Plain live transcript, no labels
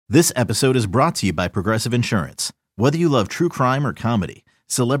This episode is brought to you by Progressive Insurance. Whether you love true crime or comedy,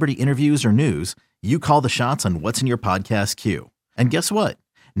 celebrity interviews or news, you call the shots on what's in your podcast queue. And guess what?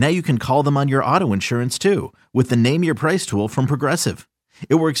 Now you can call them on your auto insurance too with the Name Your Price tool from Progressive.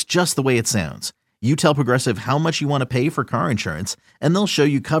 It works just the way it sounds. You tell Progressive how much you want to pay for car insurance, and they'll show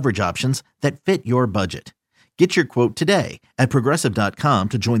you coverage options that fit your budget. Get your quote today at Progressive.com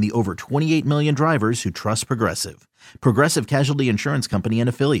to join the over 28 million drivers who trust Progressive. Progressive Casualty Insurance Company and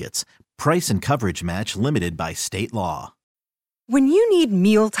Affiliates. Price and coverage match limited by state law. When you need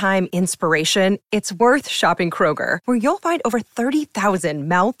mealtime inspiration, it's worth shopping Kroger, where you'll find over 30,000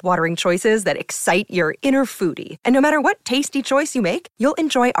 mouth-watering choices that excite your inner foodie. And no matter what tasty choice you make, you'll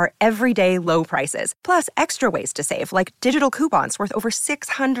enjoy our everyday low prices, plus extra ways to save, like digital coupons worth over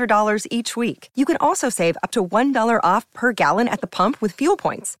 $600 each week. You can also save up to $1 off per gallon at the pump with fuel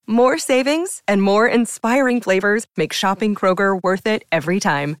points. More savings and more inspiring flavors make shopping Kroger worth it every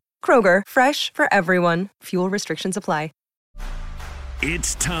time. Kroger, fresh for everyone. Fuel restrictions apply.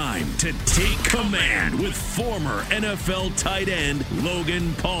 It's time to take command with former NFL tight end Logan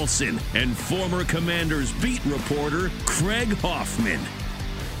Paulsen and former Commanders beat reporter Craig Hoffman.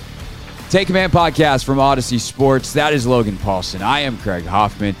 Take Command podcast from Odyssey Sports. That is Logan Paulsen. I am Craig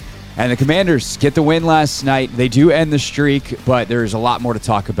Hoffman. And the Commanders get the win last night. They do end the streak, but there's a lot more to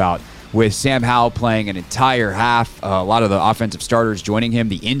talk about. With Sam Howell playing an entire half, a lot of the offensive starters joining him.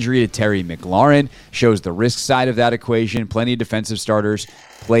 The injury to Terry McLaurin shows the risk side of that equation. Plenty of defensive starters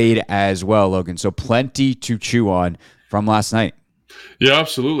played as well, Logan. So plenty to chew on from last night. Yeah,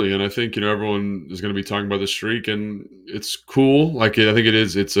 absolutely. And I think, everyone is going to be talking about the streak, and it's cool. I think it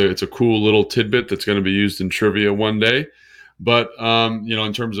is. It's a cool little tidbit that's going to be used in trivia one day. But,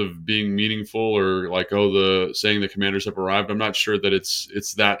 in terms of being meaningful or saying the Commanders have arrived, I'm not sure that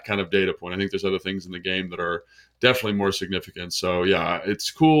it's that kind of data point. I think there's other things in the game that are definitely more significant. So, yeah,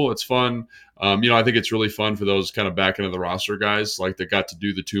 it's cool. It's fun. I think it's really fun for those kind of back end of the roster guys, like that got to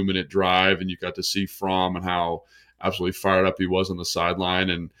do the 2-minute drive, and you got to see Fromm and how absolutely fired up he was on the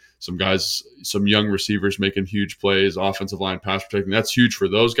sideline, and some guys, some young receivers making huge plays, offensive line pass protecting. That's huge for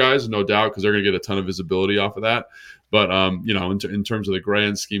those guys, no doubt, because they're going to get a ton of visibility off of that. But, in terms of the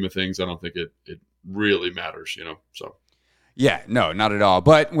grand scheme of things, I don't think it really matters, so. Yeah, no, not at all.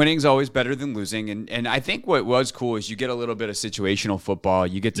 But winning's always better than losing. And I think what was cool is you get a little bit of situational football.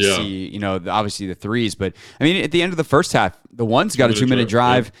 You get to see, obviously the threes. But, at the end of the first half, the ones got a 2-minute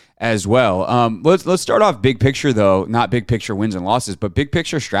drive as well. Let's start off big picture, though. Not big picture wins and losses, but big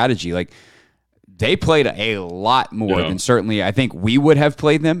picture strategy. Like, they played a lot more than certainly I think we would have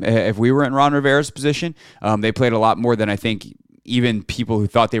played them if we were in Ron Rivera's position. They played a lot more than I think even people who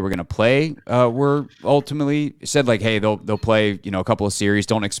thought they were going to play were ultimately said, like, hey, they'll play a couple of series,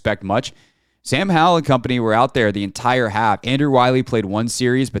 don't expect much. Sam Howell and company were out there the entire half. Andrew Wiley played one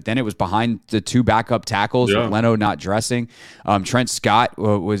series, but then it was behind the two backup tackles with Leno not dressing. Trent Scott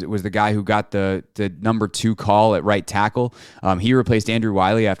was the guy who got the number 2 call at right tackle. He replaced Andrew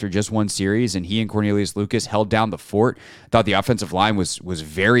Wiley after just one series, and he and Cornelius Lucas held down the fort. I thought the offensive line was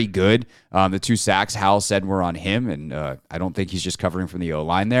very good. The 2 sacks Howell said were on him, and I don't think he's just covering from the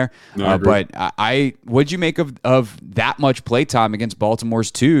O-line there. No, but what'd you make of that much play time against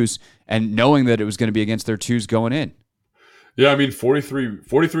Baltimore's 2s, and knowing that it was going to be against their 2s going in? Yeah,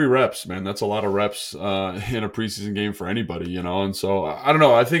 43 reps, man. That's a lot of reps in a preseason game for anybody, And so I don't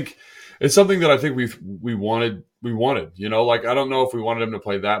know. I think it's something that I think we wanted. I don't know if we wanted him to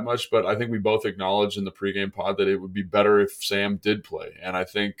play that much, but I think we both acknowledged in the pregame pod that it would be better if Sam did play. And I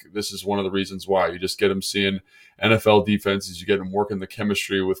think this is one of the reasons why. You just get him seeing NFL defenses. You get him working the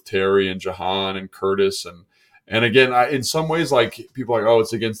chemistry with Terry and Jahan and Curtis and again, in some ways, like, people are like, oh,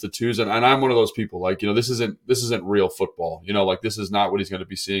 it's against the 2s. And I'm one of those people, like, this isn't real football. This is not what he's going to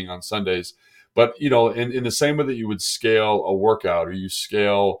be seeing on Sundays. But, in the same way that you would scale a workout or you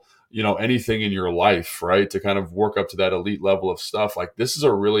scale, anything in your life, right, to kind of work up to that elite level of stuff, like, this is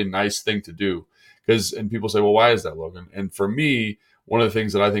a really nice thing to do. And people say, well, why is that, Logan? And for me, one of the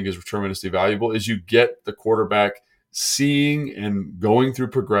things that I think is tremendously valuable is you get the quarterback seeing and going through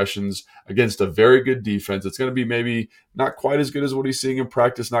progressions against a very good defense. It's going to be maybe not quite as good as what he's seeing in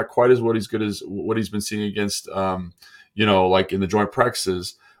practice, not quite as good as what he's been seeing against, like in the joint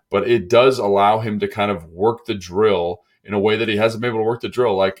practices, but it does allow him to kind of work the drill in a way that he hasn't been able to work the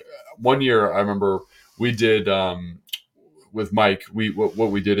drill. Like one year, I remember we did with Mike, what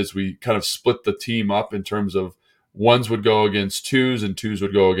we did is we kind of split the team up in terms of ones would go against 2s and 2s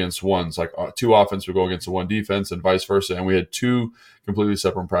would go against 1s. Like 2 offense would go against the 1 defense and vice versa. And we had 2 completely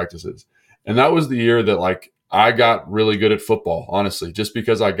separate practices. And that was the year that, like, I got really good at football, honestly, just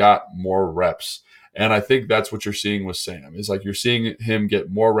because I got more reps. And I think that's what you're seeing with Sam. Is like you're seeing him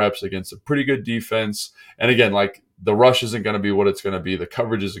get more reps against a pretty good defense. And again, like the rush isn't going to be what it's going to be. The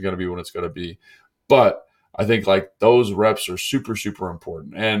coverage isn't going to be what it's going to be. But I think like those reps are super, super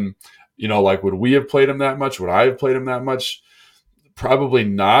important. And, like would we have played him that much? Would I have played him that much? Probably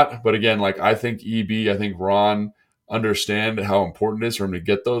not. But again, like I think I think Ron understand how important it is for him to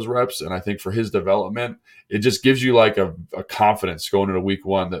get those reps. And I think for his development, it just gives you like a confidence going into week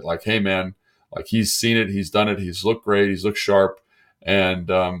one that like, hey man, like he's seen it, he's done it, he's looked great, he's looked sharp. And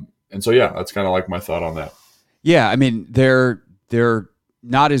so, yeah, that's kind of like my thought on that. Yeah. I mean, they're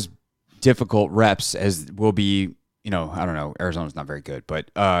not as difficult reps as will be, I don't know, Arizona's not very good,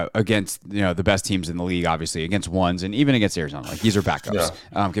 but against, the best teams in the league, obviously, against ones and even against Arizona, like these are backups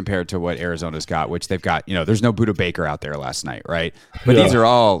compared to what Arizona's got, which they've got, there's no Buda Baker out there last night, right? But these are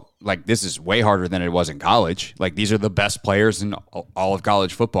all, like, this is way harder than it was in college. Like, these are the best players in all of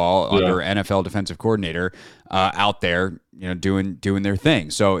college football under NFL defensive coordinator out there, doing their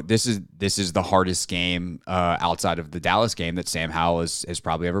thing. So this is the hardest game outside of the Dallas game that Sam Howell has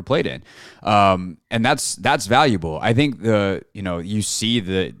probably ever played in, and that's valuable. I think you see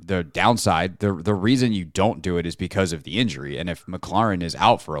the downside. The reason you don't do it is because of the injury, and if McLaurin is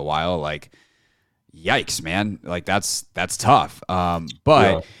out for a while, like yikes, man, like that's tough.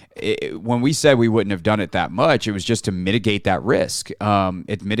 But when we said we wouldn't have done it that much, it was just to mitigate that risk,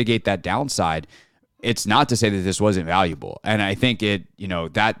 mitigate that downside. It's not to say that this wasn't valuable. And I think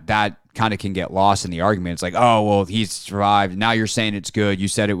that kind of can get lost in the argument. It's like, oh, well, he's survived. Now you're saying it's good. You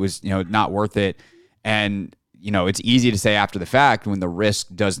said it was, not worth it. And, it's easy to say after the fact when the risk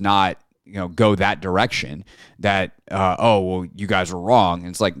does not, go that direction that, oh, well, you guys were wrong. And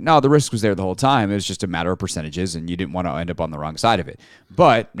it's like, no, the risk was there the whole time. It was just a matter of percentages and you didn't want to end up on the wrong side of it.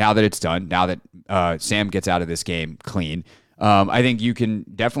 But now that it's done, now that Sam gets out of this game clean, I think you can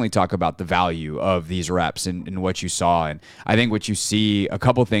definitely talk about the value of these reps and what you saw. And I think what you see, a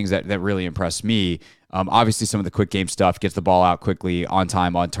couple things that really impressed me, obviously some of the quick game stuff, gets the ball out quickly, on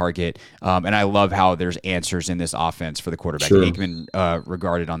time, on target. And I love how there's answers in this offense for the quarterback. Sure. Aikman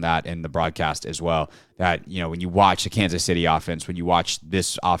regarded on that in the broadcast as well, that, when you watch the Kansas City offense, when you watch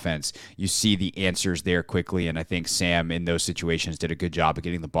this offense, you see the answers there quickly. And I think Sam in those situations did a good job of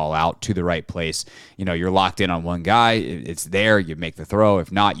getting the ball out to the right place. You're locked in on one guy. It's there. You make the throw.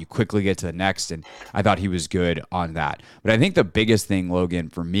 If not, you quickly get to the next. And I thought he was good on that. But I think the biggest thing, Logan,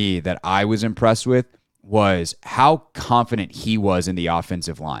 for me that I was impressed with was how confident he was in the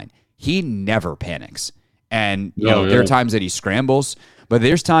offensive line. He never panics. And, there are times that he scrambles, but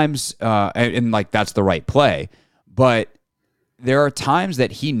there's times, and like that's the right play. But there are times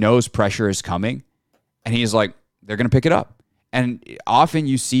that he knows pressure is coming and he's like, they're going to pick it up. And often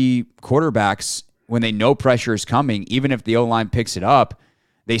you see quarterbacks, when they know pressure is coming, even if the O-line picks it up,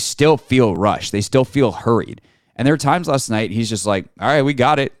 they still feel rushed. They still feel hurried. And there were times last night he's just like, all right, we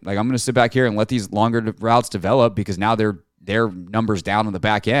got it. Like, I'm going to sit back here and let these longer routes develop because now their numbers down on the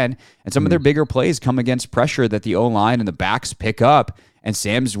back end. And some of their bigger plays come against pressure that the O-line and the backs pick up. And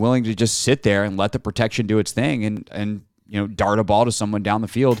Sam's willing to just sit there and let the protection do its thing and dart a ball to someone down the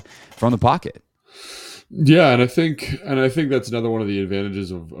field from the pocket. Yeah, and I think that's another one of the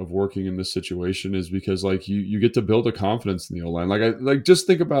advantages of working in this situation is because like you get to build a confidence in the O-line. Like just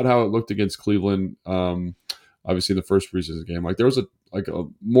think about how it looked against Cleveland. Obviously in the first preseason game, like there was a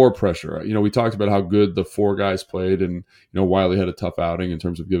more pressure. We talked about how good the four guys played, and Wiley had a tough outing in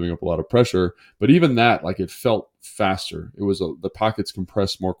terms of giving up a lot of pressure. But even that, like it felt faster. It was the pockets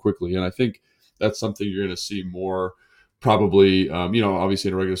compressed more quickly, and I think that's something you're going to see more. Probably, obviously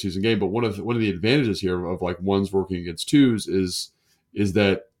in a regular season game, but one of the advantages here of like ones working against twos is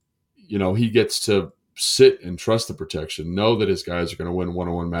that he gets to sit and trust the protection, know that his guys are going to win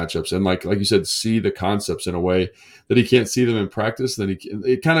one-on-one matchups, and like you said, see the concepts in a way that he can't see them in practice. Then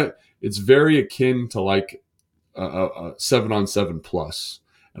it's very akin to like a 7-on-7 plus.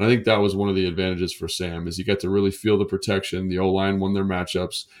 And I think that was one of the advantages for Sam is you get to really feel the protection. The O-line won their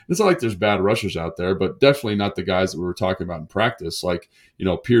matchups. It's not like there's bad rushers out there, but definitely not the guys that we were talking about in practice. Like,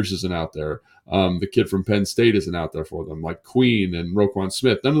 Pierce isn't out there. The kid from Penn State isn't out there for them, like Queen and Roquan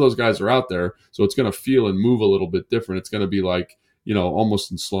Smith. None of those guys are out there. So it's going to feel and move a little bit different. It's going to be like,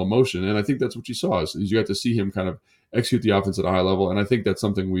 almost in slow motion. And I think that's what you saw is you got to see him kind of execute the offense at a high level. And I think that's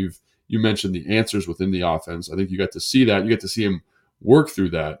something you mentioned the answers within the offense. I think you got to see that. You get to see him work through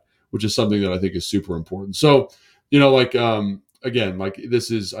that, which is something that I think is super important. So, again, like I think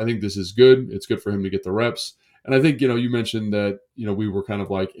this is good. It's good for him to get the reps. And I think, you mentioned that, we were kind of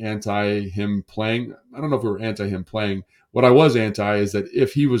like anti him playing. I don't know if we were anti him playing. What I was anti is that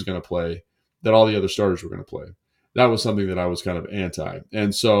if he was going to play, that all the other starters were going to play. That was something that I was kind of anti.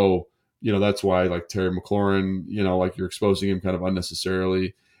 And so, that's why like Terry McLaurin, like you're exposing him kind of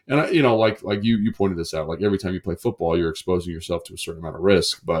unnecessarily. And like you pointed this out, like every time you play football, you're exposing yourself to a certain amount of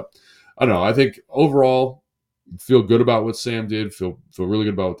risk. But I don't know. I think overall, feel good about what Sam did. Feel really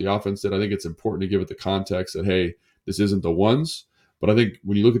good about what the offense did. I think it's important to give it the context that, hey, this isn't the ones. But I think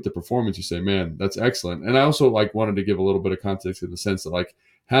when you look at the performance, you say, man, that's excellent. And I also like wanted to give a little bit of context in the sense that, like,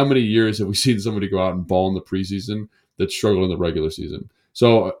 how many years have we seen somebody go out and ball in the preseason that struggled in the regular season?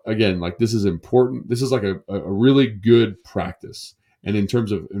 So again, like, this is important. This is like a really good practice. And in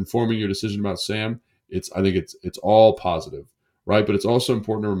terms of informing your decision about Sam, I think it's all positive, right? But it's also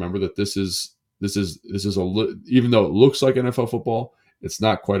important to remember that this is even though it looks like NFL football, it's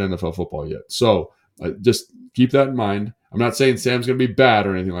not quite NFL football yet. So just keep that in mind. I'm not saying Sam's going to be bad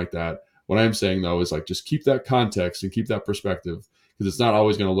or anything like that. What I am saying, though, is like, just keep that context and keep that perspective, because it's not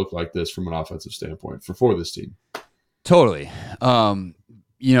always going to look like this from an offensive standpoint for this team. Totally.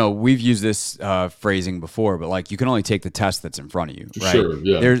 We've used this phrasing before, but like, you can only take the test that's in front of you, right? Sure,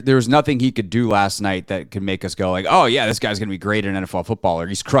 yeah. There's nothing he could do last night that could make us go like, oh yeah, this guy's going to be great in NFL football, or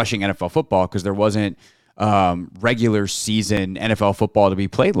he's crushing NFL football, because there wasn't regular season NFL football to be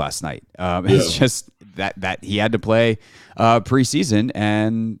played last night. It's just that he had to play preseason,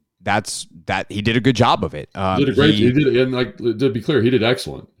 and that he did a good job of it. He did a great. He did, and like, to be clear, he did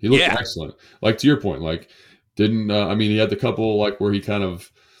excellent. He looked excellent. Like, to your point, like, didn't he had the couple like where he kind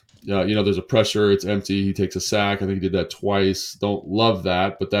of, there's a pressure, it's empty, he takes a sack. I think he did that twice. Don't love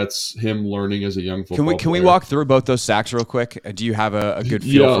that, but that's him learning as a young football player. Can we walk through both those sacks real quick? Do you have a good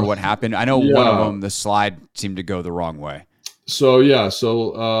feel for what happened? I know one of them, the slide seemed to go the wrong way. So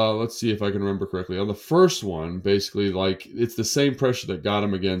let's see if I can remember correctly. On the first one, basically, like, it's the same pressure that got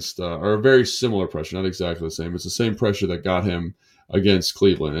him against, or a very similar pressure, not exactly the same. It's the same pressure that got him against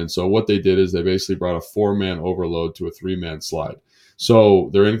Cleveland. And so what they did is they basically brought a 4-man overload to a 3-man slide. So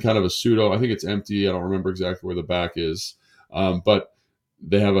they're in kind of a pseudo, I think it's empty. I don't remember exactly where the back is. But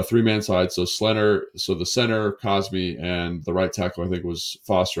they have a 3-man slide. So the center, Cosme, and the right tackle, I think was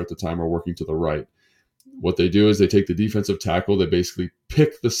Foster at the time, are working to the right. What they do is they take the defensive tackle, they basically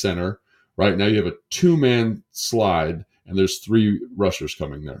pick the center. Right now you have a 2-man slide, and there's 3 rushers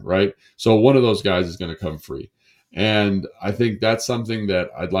coming there, right? So one of those guys is going to come free. And I think that's something that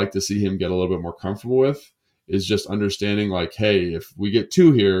I'd like to see him get a little bit more comfortable with, is just understanding, like, hey, if we get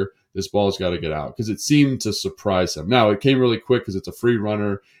 2 here, this ball's got to get out, because it seemed to surprise him. Now, it came really quick because it's a free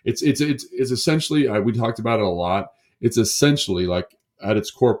runner. It's essentially, we talked about it a lot. It's essentially, like, at its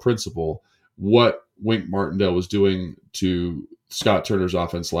core principle, what Wink Martindale was doing to Scott Turner's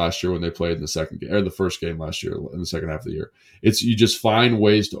offense last year when they played in the second game, or the first game last year in the second half of the year. It's, you just find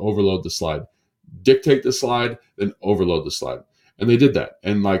ways to overload the slide. Dictate the slide, then overload the slide. And they did that.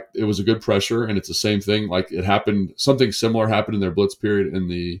 And like, it was a good pressure, and it's the same thing. Like, it happened, something similar happened in their blitz period on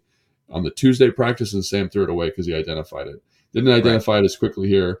the Tuesday practice, and Sam threw it away because he identified it. Didn't identify it as quickly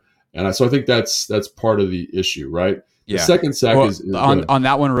here. And so I think that's part of the issue, right? The second sack is on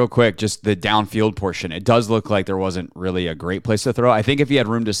that one real quick, just the downfield portion. It does look like there wasn't really a great place to throw. I think if he had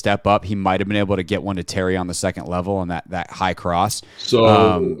room to step up, he might have been able to get one to Terry on the second level on that high cross.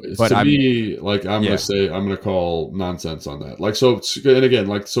 So but to me, like, I'm going to call nonsense on that. Like, so, and again,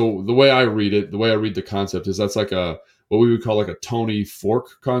 like, so the way I read it, the way I read the concept is that's like what we would call like a Tony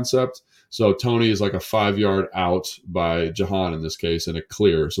fork concept. So Tony is like a 5-yard out by Jahan in this case, and a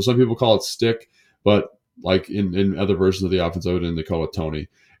clear. So some people call it stick, but like in other versions of the offense, they call it Tony.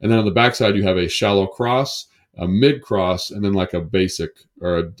 And then on the backside, you have a shallow cross, a mid cross, and then like a basic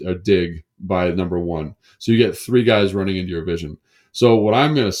or a dig by number 1. So you get 3 guys running into your vision. So what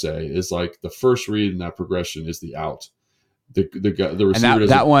I'm going to say is, like, the first read in that progression is the out. The receiver, and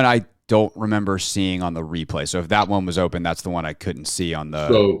that one I don't remember seeing on the replay. So if that one was open, that's the one I couldn't see on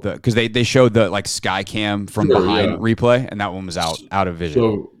because they showed the like sky cam from behind replay, and that one was out of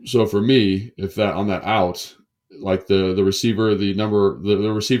vision. So for me, if that on that out, like the receiver, the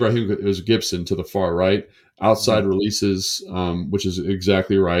receiver, I think it was Gibson to the far right, outside releases, which is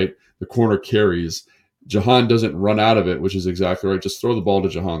exactly right. The corner carries. Jahan doesn't run out of it, which is exactly right. Just throw the ball to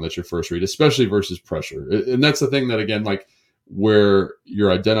Jahan. That's your first read, especially versus pressure. And that's the thing that, again, like, where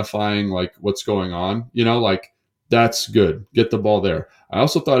you're identifying like what's going on, like, that's good. Get the ball there. I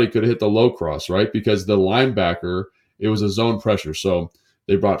also thought he could have hit the low cross, right? Because the linebacker, it was a zone pressure. So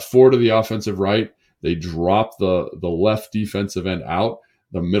they brought 4 to the offensive right. They dropped the left defensive end out.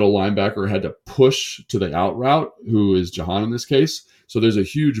 The middle linebacker had to push to the out route, who is Jahan in this case. So there's a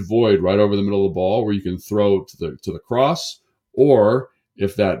huge void right over the middle of the ball where you can throw to the cross, or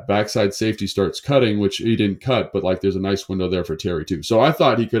if that backside safety starts cutting, which he didn't cut, but like, there's a nice window there for Terry too. So I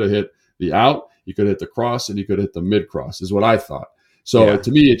thought he could have hit the out, he could have hit the cross, and he could have hit the mid cross, is what I thought. So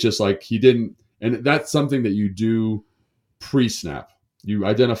to me, it's just like he didn't, and that's something that you do pre-snap. You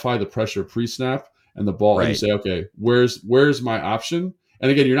identify the pressure pre-snap and the ball, and you say, okay, where's my option?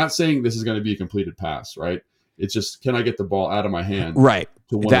 And again, you're not saying this is going to be a completed pass, right? It's just, can I get the ball out of my hand? Right.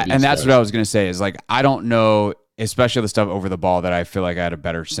 To one of these and that's guys? what I was going to say is like, I don't know, especially the stuff over the ball that I feel like I had a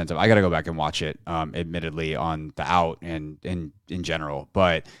better sense of. I got to go back and watch it, admittedly, on the out and in general.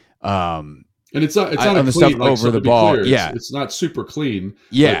 But, and it's not on a the clean, stuff like, over so the be ball. clear, Yeah. It's not super clean.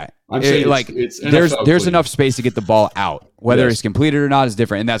 Yeah. I'm saying it's there's NFL there's clean. enough space to get the ball out. Whether it's completed or not is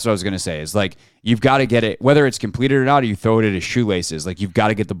different. And that's what I was going to say is like, you've got to get it, whether it's completed or not, or you throw it at his shoelaces, like you've got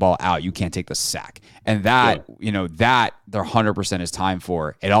to get the ball out. You can't take the sack. And that, that there 100% is time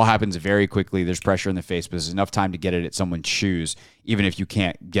for. It all happens very quickly. There's pressure in the face, but there's enough time to get it at someone's shoes, even if you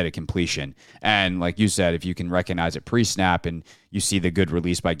can't get a completion. And like you said, if you can recognize it pre-snap and you see the good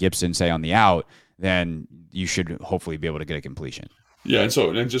release by Gibson, say on the out, then you should hopefully be able to get a completion. Yeah,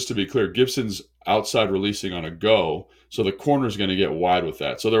 and just to be clear, Gibson's outside releasing on a go, so the corner's going to get wide with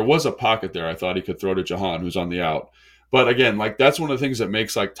that. So there was a pocket there. I thought he could throw to Jahan, who's on the out. But again, like that's one of the things that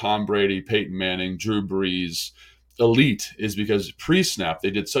makes like Tom Brady, Peyton Manning, Drew Brees elite, is because pre-snap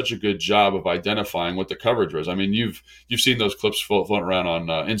they did such a good job of identifying what the coverage was. I mean, you've seen those clips floating around on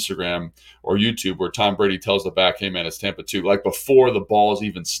Instagram or YouTube where Tom Brady tells the back, "Hey man, it's Tampa 2," like before the ball is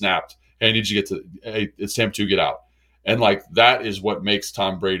even snapped. "Hey, I need you to get to. Hey, it's Tampa 2, get out." And like that is what makes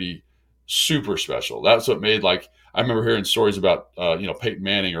Tom Brady super special. That's what made, like, I remember hearing stories about Peyton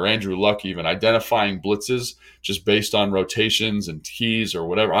Manning or Andrew Luck even identifying blitzes just based on rotations and keys or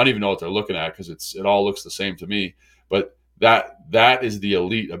whatever. I don't even know what they're looking at because it all looks the same to me. But that is the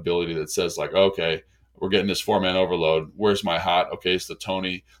elite ability that says like, okay, we're getting this 4-man overload. Where's my hot? Okay, it's the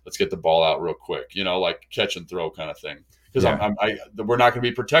Tony. Let's get the ball out real quick. Like catch and throw kind of thing. Because we're not going to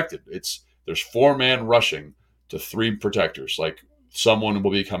be protected. There's 4-man rushing to 3 protectors. Like someone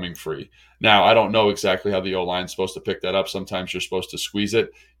will be coming free. Now, I don't know exactly how the O-line is supposed to pick that up. Sometimes you're supposed to squeeze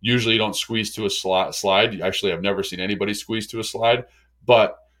it. Usually you don't squeeze to a slide. Actually, I've never seen anybody squeeze to a slide.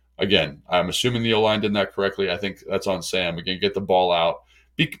 But again, I'm assuming the O-line did that correctly. I think that's on Sam. Again, get the ball out.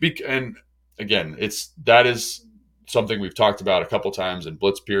 And again, that is something we've talked about a couple times in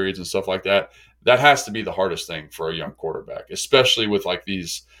blitz periods and stuff like that. That has to be the hardest thing for a young quarterback, especially with like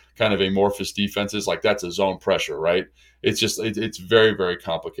these kind of amorphous defenses. Like that's a zone pressure, right? It's very, very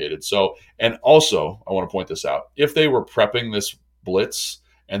complicated. So, and also I want to point this out. If they were prepping this blitz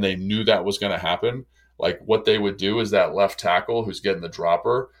and they knew that was going to happen, like what they would do is that left tackle who's getting the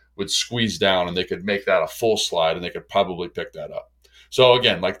dropper would squeeze down and they could make that a full slide and they could probably pick that up. So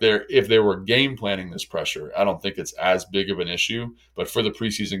again, like if they were game planning this pressure, I don't think it's as big of an issue, but for the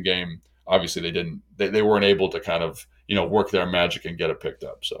preseason game, obviously they weren't able to kind of, work their magic and get it picked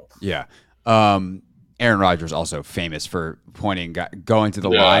up. So, yeah. Aaron Rodgers also famous for going to the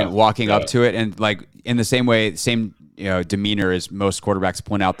line, walking up to it, and like in the same way, same demeanor as most quarterbacks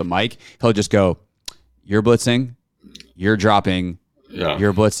point out the mic. He'll just go, "You're blitzing, you're dropping,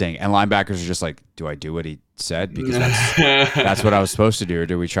 you're blitzing," and linebackers are just like, "Do I do what he said? Because that's what I was supposed to do, or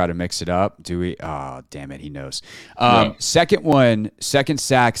do we try to mix it up? Do we? Oh, damn it, he knows." Second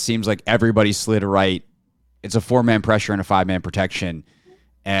sack seems like everybody slid right. It's a 4-man pressure and a 5-man protection.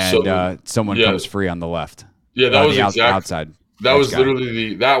 And someone comes free on the left. Yeah, that was outside. That was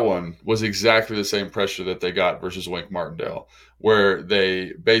literally that one was exactly the same pressure that they got versus Wink Martindale, where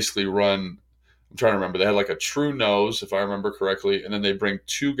they basically run. I'm trying to remember. They had like a true nose, if I remember correctly, and then they bring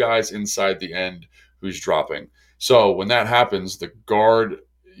 2 guys inside the end who's dropping. So when that happens, the guard,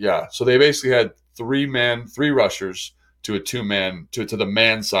 So they basically had 3 rushers to a 2-man to the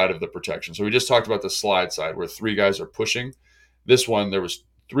man side of the protection. So we just talked about the slide side where 3 guys are pushing. This one, there was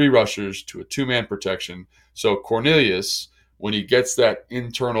 3 rushers to a 2-man protection. So Cornelius, when he gets that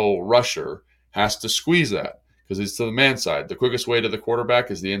internal rusher, has to squeeze that because it's to the man side. The quickest way to the quarterback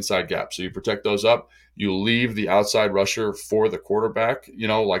is the inside gap. So you protect those up. You leave the outside rusher for the quarterback,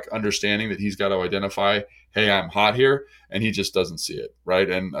 like understanding that he's got to identify, hey, I'm hot here, and he just doesn't see it, right?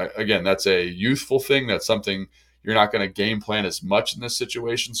 And again, that's a youthful thing. That's something you're not going to game plan as much in this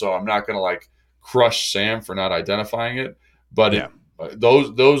situation. So I'm not going to like crush Sam for not identifying it. But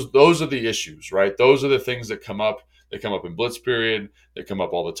those are the issues, right? Those are the things that come up. They come up in blitz period. They come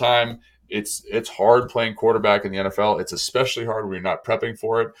up all the time. It's hard playing quarterback in the NFL. It's especially hard when you're not prepping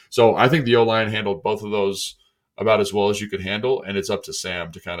for it. So I think the O-line handled both of those about as well as you could handle, and it's up to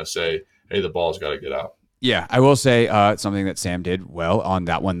Sam to kind of say, hey, the ball's got to get out. Yeah, I will say something that Sam did well on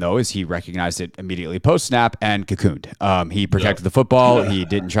that one, though, is he recognized it immediately post-snap and cocooned. He protected the football. He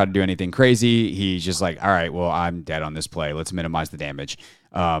didn't try to do anything crazy. He's just like, all right, well, I'm dead on this play. Let's minimize the damage.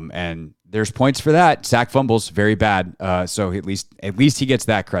 And there's points for that. Sack fumbles, very bad. So at least he gets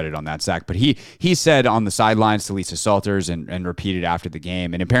that credit on that sack. But he said on the sidelines to Lisa Salters and repeated after the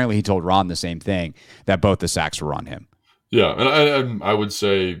game, and apparently he told Ron the same thing, that both the sacks were on him. Yeah, and I would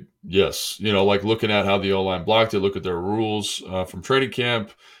say yes. Like looking at how the O-line blocked it, look at their rules from training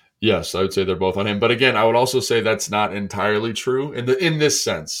camp. Yes, I would say they're both on him. But again, I would also say that's not entirely true in this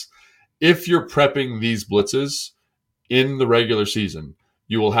sense. If you're prepping these blitzes in the regular season,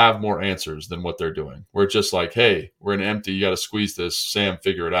 you will have more answers than what they're doing. We're just like, hey, we're in empty. You got to squeeze this. Sam,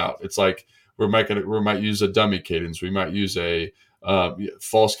 figure it out. It's like we might use a dummy cadence. We might use a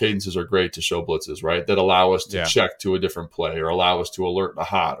false cadences are great to show blitzes, right? That allow us to check to a different play, or allow us to alert the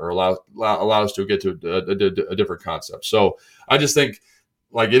hot, or allow us to get to a different concept. So I just think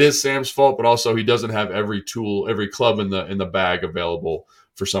like it is Sam's fault, but also he doesn't have every tool, every club in the bag available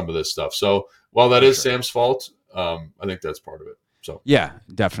for some of this stuff. So while that is Sam's fault, I think that's part of it. So yeah,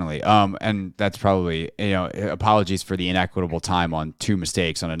 definitely. And that's probably, apologies for the inequitable time on 2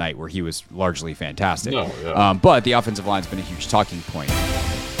 mistakes on a night where he was largely fantastic. No, yeah. But the offensive line's been a huge talking point.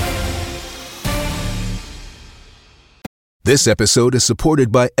 This episode is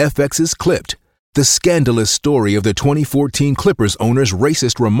supported by FX's Clipped, the scandalous story of the 2014 Clippers owner's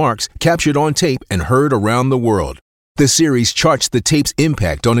racist remarks captured on tape and heard around the world. The series charts the tape's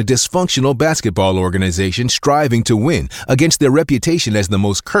impact on a dysfunctional basketball organization striving to win against their reputation as the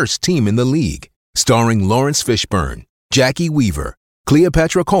most cursed team in the league. Starring Lawrence Fishburne, Jackie Weaver,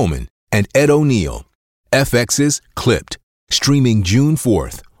 Cleopatra Coleman, and Ed O'Neill. FX's Clipped, streaming June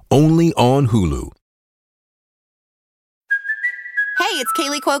 4th, only on Hulu. Hey, it's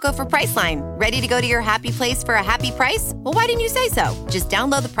Kaylee Cuoco for Priceline. Ready to go to your happy place for a happy price? Well, why didn't you say so? Just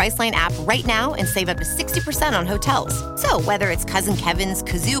download the Priceline app right now and save up to 60% on hotels. So whether it's Cousin Kevin's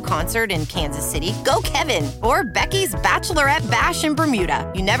Kazoo Concert in Kansas City, go Kevin, or Becky's Bachelorette Bash in Bermuda,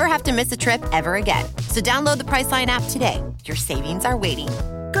 you never have to miss a trip ever again. So download the Priceline app today. Your savings are waiting.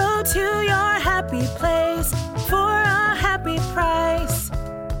 Go to your happy place for a happy price.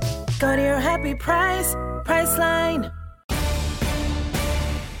 Go to your happy price, Priceline.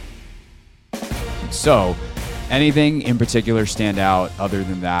 So, anything in particular stand out other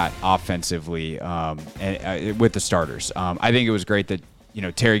than that offensively and with the starters? I think it was great that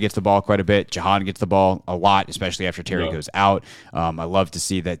Terry gets the ball quite a bit. Jahan gets the ball a lot, especially after Terry goes out. I love to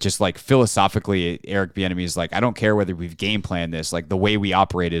see that. Just like philosophically, Eric Bieniemy is like, I don't care whether we've game planned this. Like the way we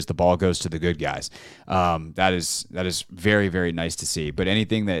operate is the ball goes to the good guys. That is very, very nice to see. But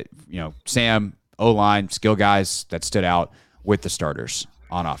anything that Sam, O-line, skill guys that stood out with the starters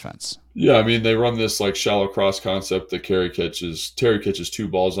on offense. Yeah, I mean, they run this like shallow cross concept that Terry catches 2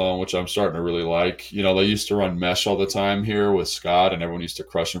 balls on, which I'm starting to really like. They used to run mesh all the time here with Scott, and everyone used to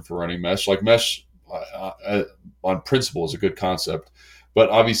crush him for running mesh. Like mesh on principle is a good concept, but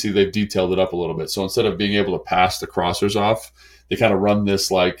obviously they've detailed it up a little bit. So instead of being able to pass the crossers off, they kind of run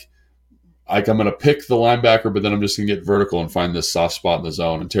this like I'm going to pick the linebacker, but then I'm just going to get vertical and find this soft spot in the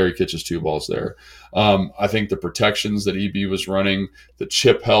zone. And Terry catches 2 balls there. I think the protections that EB was running, the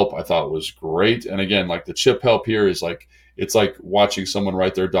chip help, I thought was great. And again, like the chip help here is like, it's like watching someone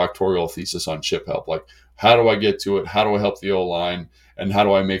write their doctoral thesis on chip help. Like, how do I get to it? How do I help the O-line? And how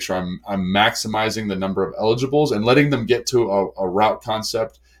do I make sure I'm maximizing the number of eligibles and letting them get to a route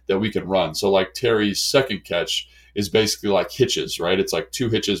concept that we can run? So like Terry's second catch is basically like hitches, right? It's like 2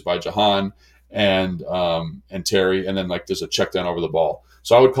 hitches by Jahan and Terry, and then like there's a check down over the ball.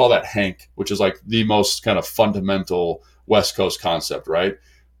 So I would call that Hank, which is like the most kind of fundamental West Coast concept, right?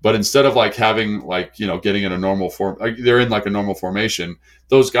 But instead of like having like, getting in a normal form, like they're in like a normal formation,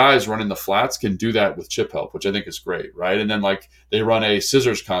 those guys running the flats can do that with chip help, which I think is great, right? And then like they run a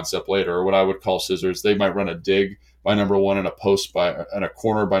scissors concept later, or what I would call scissors. They might run a dig by number 1 and a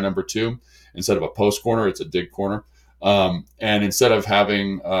corner by number 2. Instead of a post corner, it's a dig corner. And instead of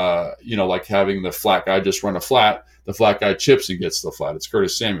having, like having the flat guy just run a flat, the flat guy chips and gets to the flat. It's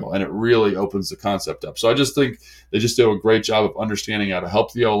Curtis Samuel, and it really opens the concept up. So I just think they just do a great job of understanding how to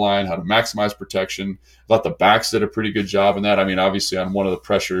help the O-line, how to maximize protection. I thought the backs did a pretty good job in that. I mean, obviously on one of the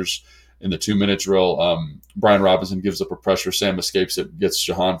pressures in the 2-minute drill, Brian Robinson gives up a pressure. Sam escapes it, gets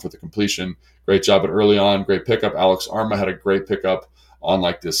Jahan for the completion. Great job. But early on, great pickup. Alex Arma had a great pickup on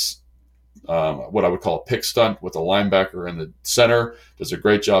like this, what I would call a pick stunt with a linebacker in the center. Does a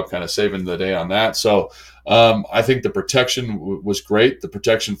great job kind of saving the day on that. So I think the protection was great. The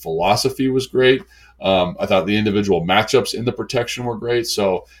protection philosophy was great. I thought the individual matchups in the protection were great.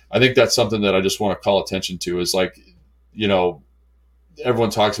 So I think that's something that I just want to call attention to is like, everyone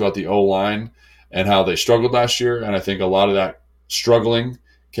talks about the O-line and how they struggled last year. And I think a lot of that struggling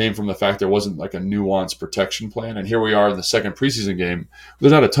came from the fact there wasn't like a nuanced protection plan. And here we are in the second preseason game.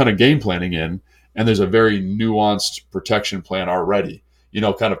 There's not a ton of game planning in, and there's a very nuanced protection plan already,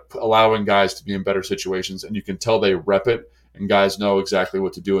 kind of allowing guys to be in better situations. And you can tell they rep it, and guys know exactly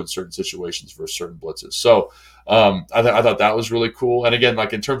what to do in certain situations for certain blitzes. So I thought that was really cool. And again,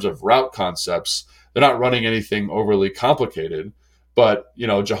 like in terms of route concepts, they're not running anything overly complicated, but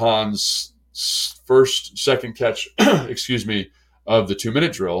Jahan's second catch, excuse me, of the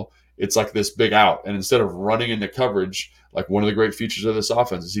 2-minute drill, it's like this big out. And instead of running into coverage, like one of the great features of this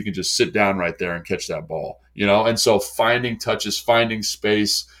offense is he can just sit down right there and catch that ball, And so finding touches, finding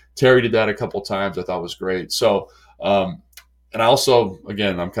space, Terry did that a couple times. I thought was great. So, and I also,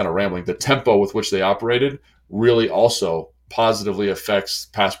 again, I'm kind of rambling, the tempo with which they operated really also positively affects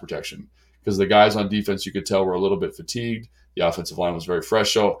pass protection, because the guys on defense, you could tell, were a little bit fatigued. The offensive line was very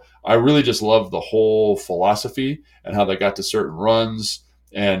fresh. So I really just love the whole philosophy and how they got to certain runs.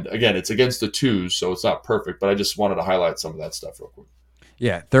 And again, it's against the twos, so it's not perfect, but I just wanted to highlight some of that stuff real quick.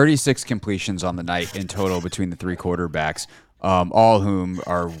 Yeah, 36 completions on the night in total between the three quarterbacks, all whom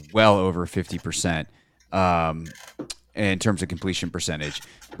are well over 50% in terms of completion percentage.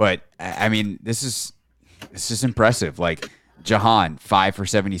 But I mean, this is impressive. Like Jahan, 5 for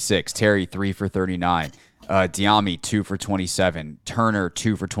 76, Terry, 3 for 39. Diami, 2 for 27, Turner,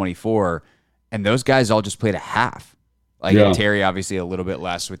 2 for 24, and those guys all just played a half. Terry, obviously, a little bit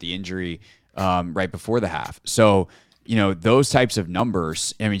less with the injury right before the half. So, those types of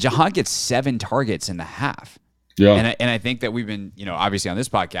numbers. I mean, Jahan gets 7 targets in the half. Yeah, and I think that we've been, obviously on this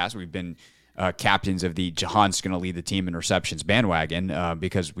podcast, we've been captains of the Jahan's going to lead the team in receptions bandwagon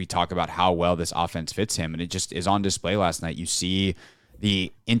because we talk about how well this offense fits him, and it just is on display last night. You see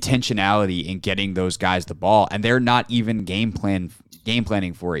the intentionality in getting those guys the ball, and they're not even game planning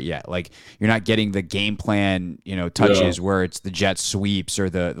for it yet. Like, you're not getting the game plan, touches where it's the jet sweeps or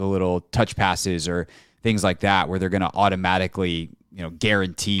the little touch passes or things like that, where they're going to automatically,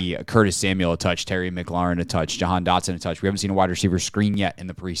 guarantee a Curtis Samuel a touch, Terry McLaurin a touch, Jahan Dotson a touch. We haven't seen a wide receiver screen yet in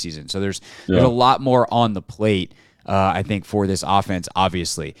the preseason. So there's a lot more on the plate, I think, for this offense,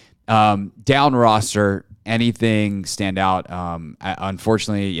 obviously. Down roster, anything stand out?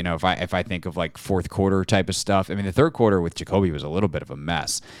 Unfortunately, if I think of like fourth quarter type of stuff, I mean, the third quarter with Jacoby was a little bit of a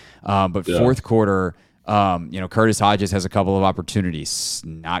mess. But fourth quarter, Curtis Hodges has a couple of opportunities.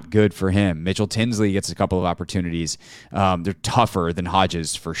 Not good for him. Mitchell Tinsley gets a couple of opportunities. They're tougher than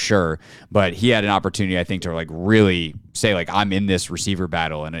Hodges for sure, but he had an opportunity, I think, to like really say like, I'm in this receiver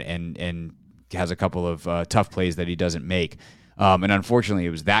battle, and has a couple of tough plays that he doesn't make. And unfortunately,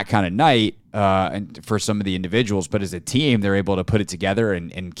 it was that kind of night and for some of the individuals. But as a team, they're able to put it together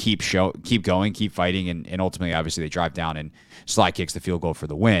and keep going, keep fighting. And ultimately, obviously, they drive down and Sly kicks the field goal for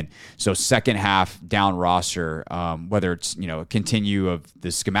the win. So second half down roster, whether it's continue of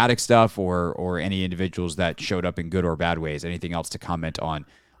the schematic stuff or any individuals that showed up in good or bad ways. Anything else to comment on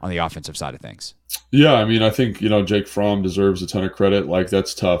the offensive side of things? Yeah, I mean, I think, Jake Fromm deserves a ton of credit. Like,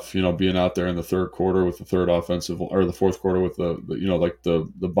 that's tough, being out there in the third quarter with the the fourth quarter with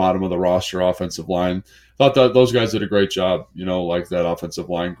the bottom of the roster offensive line. Thought that those guys did a great job, like that offensive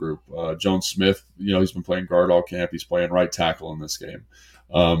line group. Jones Smith, he's been playing guard all camp. He's playing right tackle in this game.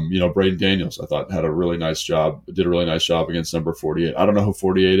 Braden Daniels, I thought, did a really nice job against number 48. I don't know who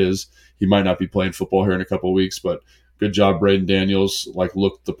 48 is. He might not be playing football here in a couple of weeks, but good job, Braden Daniels. Like,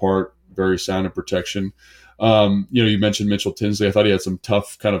 looked the part, very sound in protection. You mentioned Mitchell Tinsley. I thought he had some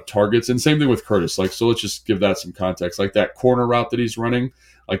tough kind of targets, and same thing with Curtis. Like, so let's just give that some context. Like, that corner route that he's running,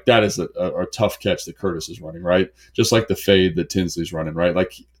 like, that is a tough catch that Curtis is running, right? Just like the fade that Tinsley's running, right?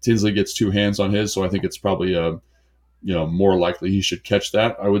 Like, Tinsley gets 2 hands on his, so I think it's probably more likely he should catch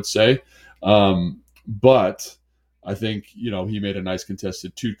that, I would say. But I think, he made a nice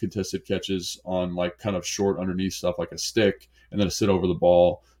two contested catches on like kind of short underneath stuff like a stick and then a sit over the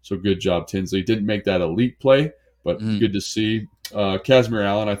ball. So good job, Tinsley. Didn't make that elite play, but good to see. Casimir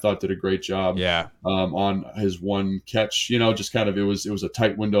Allen, I thought, did a great job on his one catch. Just kind of, it was a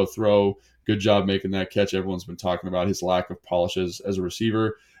tight window throw. Good job making that catch. Everyone's been talking about his lack of polish as a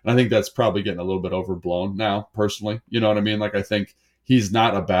receiver. And I think that's probably getting a little bit overblown now, personally. You know what I mean? Like, I think he's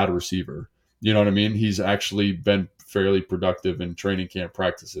not a bad receiver. You know what I mean? He's actually been fairly productive in training camp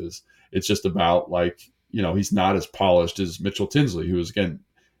practices. It's just about he's not as polished as Mitchell Tinsley, who is, again,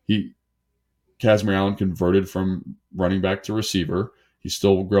 Casimir Allen converted from running back to receiver. He's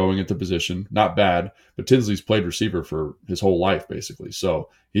still growing at the position. Not bad, but Tinsley's played receiver for his whole life, basically. So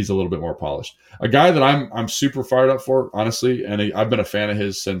he's a little bit more polished. A guy that I'm super fired up for, honestly, and I've been a fan of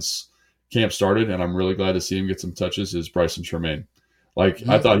his since camp started, and I'm really glad to see him get some touches, is Bryson Tremaine.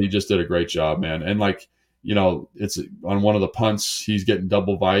 I thought he just did a great job, man. And it's on one of the punts, he's getting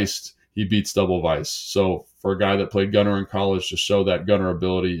double viced. He beats double vice. So for a guy that played gunner in college to show that gunner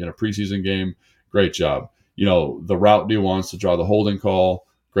ability in a preseason game, great job. The route nuance to draw the holding call,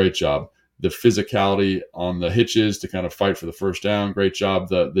 great job. The physicality on the hitches to kind of fight for the first down, great job.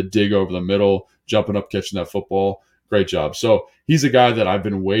 The dig over the middle, jumping up, catching that football, great job. So he's a guy that I've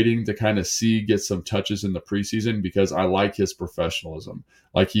been waiting to kind of see get some touches in the preseason because I like his professionalism.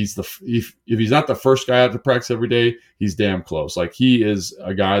 Like if he's not the first guy out to practice every day, he's damn close. Like he is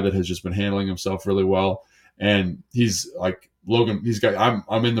a guy that has just been handling himself really well. And he's like Logan,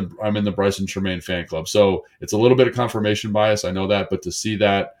 I'm in the Bryson Tremaine fan club. So it's a little bit of confirmation bias. I know that, but to see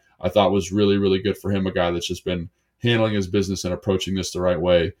that I thought was really, really good for him. A guy that's just been handling his business and approaching this the right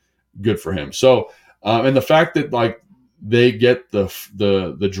way. Good for him. So, and the fact that like they get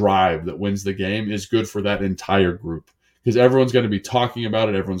the drive that wins the game is good for that entire group because everyone's going to be talking about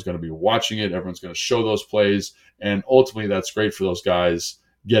it. Everyone's going to be watching it. Everyone's going to show those plays. And ultimately that's great for those guys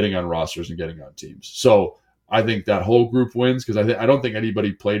getting on rosters and getting on teams. So I think that whole group wins because I don't think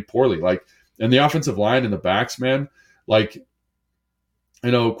anybody played poorly. Like, and the offensive line and the backs, man, like I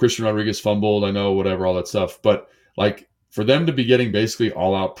know Christian Rodriguez fumbled, I know whatever, all that stuff, but like for them to be getting basically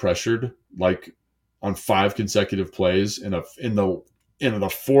all out pressured, like on 5 consecutive plays in the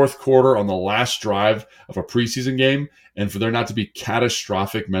fourth quarter on the last drive of a preseason game, and for there not to be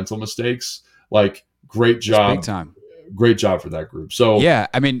catastrophic mental mistakes, like great job. Big time. Great job for that group. So yeah,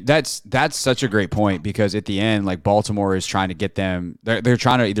 I mean that's such a great point because at the end, like Baltimore is trying to get them. They're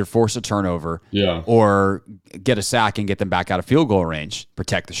trying to either force a turnover, or get a sack and get them back out of field goal range,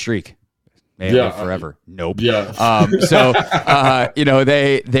 protect the streak. They live forever. Nope. Yeah.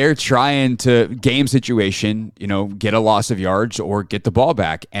 They're trying to game situation, get a loss of yards or get the ball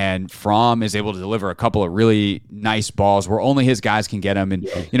back. And Fromm is able to deliver a couple of really nice balls where only his guys can get them. And,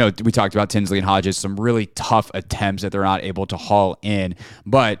 we talked about Tinsley and Hodges, some really tough attempts that they're not able to haul in.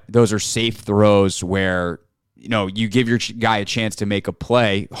 But those are safe throws where, you give your guy a chance to make a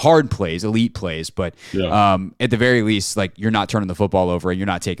play, hard plays, elite plays, but at the very least, like you're not turning the football over and you're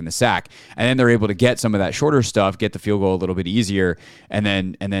not taking the sack. And then they're able to get some of that shorter stuff, get the field goal a little bit easier, and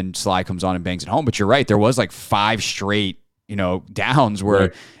then Sly comes on and bangs it home. But you're right, there was like 5 straight, downs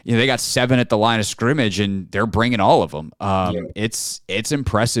where they got 7 at the line of scrimmage and they're bringing all of them. It's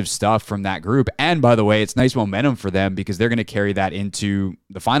impressive stuff from that group. And by the way, it's nice momentum for them because they're going to carry that into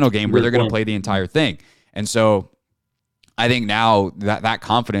the final game where they're going to play the entire thing. And so I think now that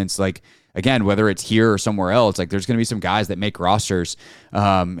confidence, like, again, whether it's here or somewhere else, like there's going to be some guys that make rosters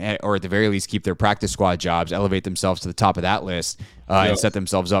or at the very least keep their practice squad jobs, elevate themselves to the top of that list and set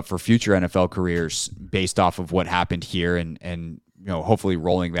themselves up for future NFL careers based off of what happened here and hopefully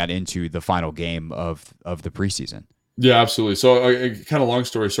rolling that into the final game of the preseason. Yeah, absolutely. So kind of long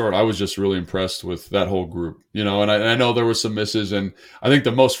story short, I was just really impressed with that whole group, and I know there were some misses, and I think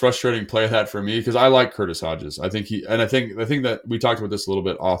the most frustrating play of that for me, because I like Curtis Hodges. I think the thing that we talked about this a little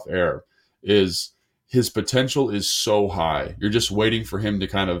bit off air is his potential is so high. You're just waiting for him to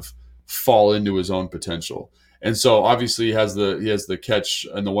kind of fall into his own potential. And so obviously he has the catch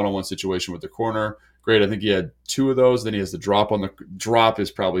in the one-on-one situation with the corner. Great. I think he had 2 of those. Then he has the drop on the drop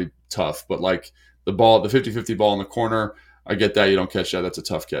is probably tough, but like the 50-50 ball in the corner, I get that. You don't catch that. That's a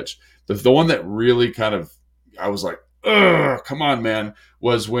tough catch. The one that really kind of, I was like, ugh, come on, man,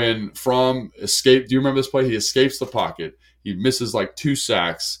 was when Fromm escaped. Do you remember this play? He escapes the pocket. He misses like 2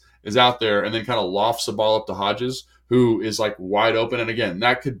 sacks, is out there, and then kind of lofts the ball up to Hodges, who is like wide open. And again,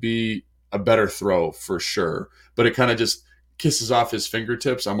 that could be a better throw for sure, but it kind of just kisses off his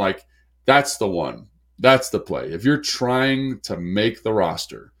fingertips. I'm like, that's the one. That's the play. If you're trying to make the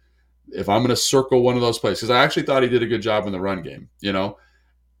roster, if I'm going to circle one of those plays, because I actually thought he did a good job in the run game,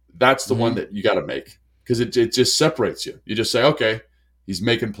 that's the one that you got to make, because it just separates you. You just say, okay, he's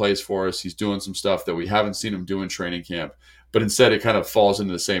making plays for us. He's doing some stuff that we haven't seen him do in training camp. But instead, it kind of falls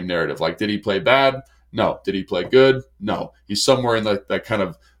into the same narrative. Like, did he play bad? No. Did he play good? No. He's somewhere in that kind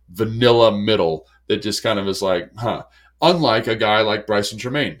of vanilla middle that just kind of is like, huh. Unlike a guy like Bryson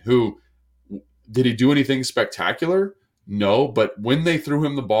Tremaine, who, did he do anything spectacular? No, but when they threw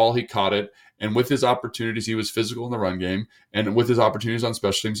him the ball, he caught it. And with his opportunities, he was physical in the run game. And with his opportunities on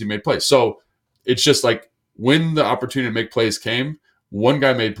special teams, he made plays. So it's just like when the opportunity to make plays came, one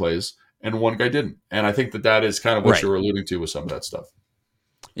guy made plays and one guy didn't. And I think that is kind of what you were alluding to with some of that stuff.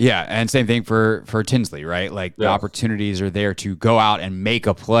 Yeah, and same thing for Tinsley, right? Like the opportunities are there to go out and make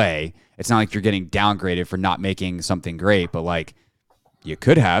a play. It's not like you're getting downgraded for not making something great, but like you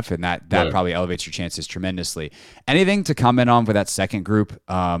could have, and that probably elevates your chances tremendously. Anything to comment on with that second group?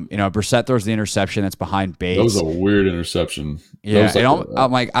 Brissett throws the interception that's behind Bates. That was a weird interception. Yeah,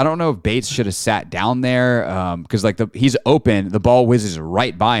 I'm like, I don't know if Bates should have sat down there because he's open, the ball whizzes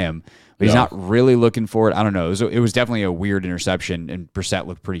right by him, but he's not really looking for it. I don't know. It was definitely a weird interception, and Brissett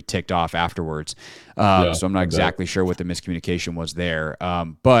looked pretty ticked off afterwards. So I'm not exactly sure what the miscommunication was there.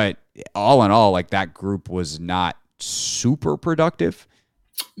 But all in all, like, that group was not super productive.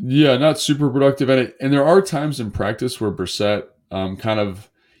 Yeah, not super productive. And there are times in practice where Brissett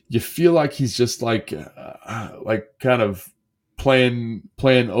you feel like he's just like kind of playing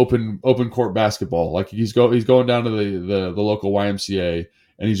open court basketball. Like he's going down to the local YMCA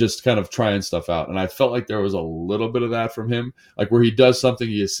and he's just kind of trying stuff out. And I felt like there was a little bit of that from him, like where he does something,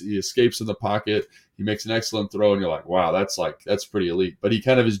 he escapes in the pocket, he makes an excellent throw, and you're like, wow, that's pretty elite. But he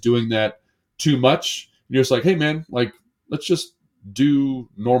kind of is doing that too much. And you're just like, hey man, like, let's just do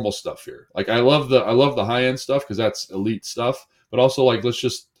normal stuff here. Like I love the high end stuff because that's elite stuff, but also like, let's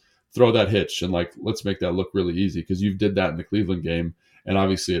just throw that hitch and like, let's make that look really easy, because you did that in the Cleveland game and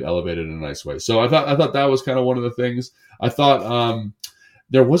obviously it elevated in a nice way. So I thought that was kind of one of the things. I thought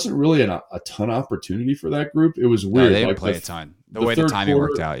there wasn't really a ton of opportunity for that group. It was weird. No, they didn't play a ton. The way the timing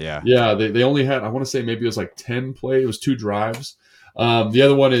worked out, yeah. Yeah, they only had, I want to say maybe it was like 10 play. It was 2 drives. The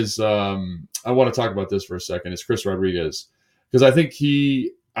other one is, I want to talk about this for a second, is Chris Rodriguez. Because I think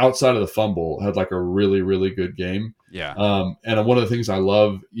he, outside of the fumble, had like a really, really good game. Yeah. And one of the things I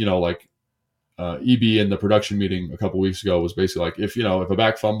love, EB in the production meeting a couple weeks ago was basically like, if a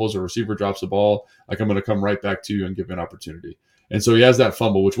back fumbles or receiver drops the ball, like I'm going to come right back to you and give you an opportunity. And so he has that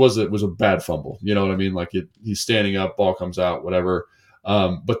fumble, which was a bad fumble. You know what I mean? Like he's standing up, ball comes out, whatever.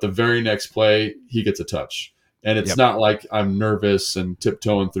 But the very next play, he gets a touch. And it's not like I'm nervous and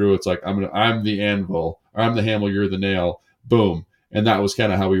tiptoeing through. It's like I'm the anvil, or I'm the hammer, you're the nail. Boom. And that was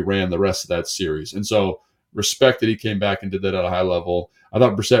kind of how we ran the rest of that series. And so respect that he came back and did that at a high level. I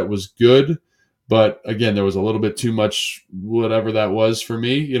thought Brissett was good, but again, there was a little bit too much, whatever that was for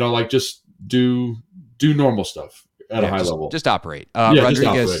me, like just do normal stuff at a high level. Just operate. Rodriguez, just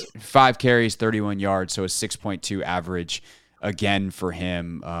operate. 5 carries, 31 yards. So a 6.2 average again for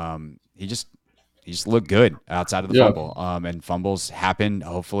him. He just looked good outside of the fumble. And fumbles happen.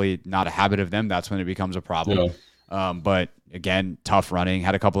 Hopefully not a habit of them. That's when it becomes a problem. Yeah. But again, tough running,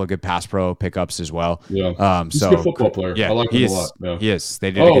 had a couple of good pass pro pickups as well. Yeah. He's a good football player. Yeah, I like him a lot. Yeah. He is.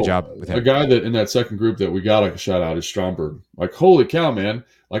 They did a good job with him. A guy that in that second group that we got a shout out is Stromberg. Like, holy cow, man.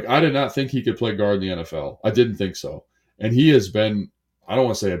 Like, I did not think he could play guard in the NFL. I didn't think so. And he has been, I don't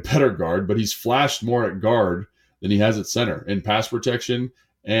want to say a better guard, but he's flashed more at guard than he has at center in pass protection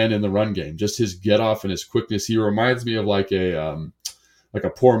and in the run game. Just his get off and his quickness. He reminds me of like a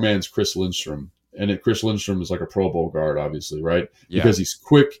poor man's Chris Lindstrom. And Chris Lindstrom is like a Pro Bowl guard, obviously, right? Yeah. Because he's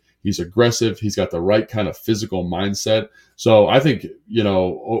quick, he's aggressive, he's got the right kind of physical mindset. So I think,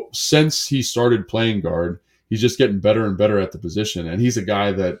 since he started playing guard, he's just getting better and better at the position. And he's a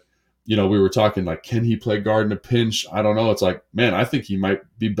guy that, we were talking like, can he play guard in a pinch? I don't know. It's like, man, I think he might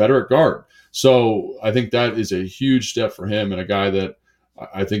be better at guard. So I think that is a huge step for him, and a guy that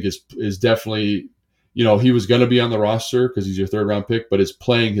I think is definitely, he was going to be on the roster because he's your 3rd round pick, but is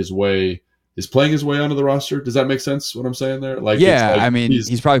playing his way onto the roster. Does that make sense what I'm saying there? Like, yeah, I mean,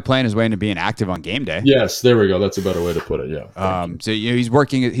 he's probably playing his way into being active on game day. Yes, there we go. That's a better way to put it. Yeah. So he's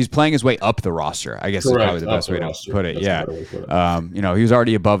playing his way up the roster, I guess. Correct. Is probably the best way to put it. Yeah. He was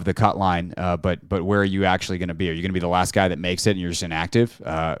already above the cut line, but where are you actually going to be? Are you going to be the last guy that makes it and you're just inactive?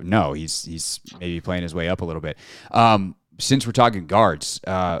 No, he's maybe playing his way up a little bit. Since we're talking guards,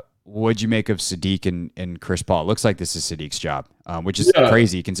 what'd you make of Sadiq and Chris Paul? It looks like this is Sadiq's job, which is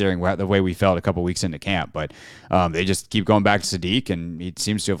crazy considering the way we felt a couple weeks into camp. But they just keep going back to Sadiq, and he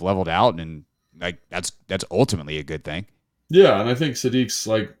seems to have leveled out, and like that's ultimately a good thing. Yeah, and I think Sadiq's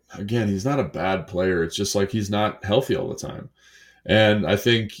like, again, he's not a bad player. It's just like he's not healthy all the time. And I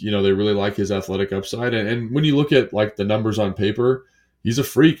think, they really like his athletic upside. And when you look at like the numbers on paper, he's a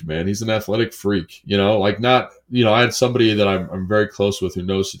freak, man. He's an athletic freak, I had somebody that I'm very close with who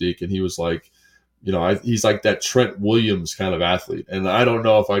knows Sadiq, and he was like, he's like that Trent Williams kind of athlete. And I don't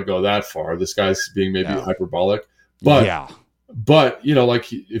know if I'd go that far. This guy's being maybe hyperbolic, but like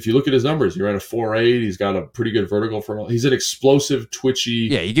if you look at his numbers, he ran a 4.8. He's got a pretty good vertical he's an explosive, twitchy.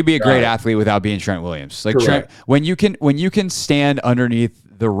 Yeah. You could be a great athlete without being Trent Williams. Like Trent, when you can stand underneath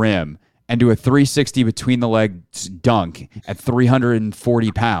the rim and do a 360 between the legs dunk at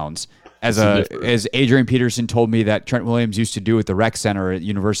 340 pounds, as Adrian Peterson told me that Trent Williams used to do at the rec center at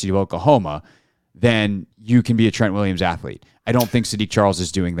University of Oklahoma, then you can be a Trent Williams athlete. I don't think Sadiq Charles is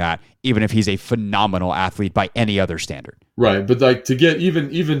doing that, even if he's a phenomenal athlete by any other standard. Right, but like to get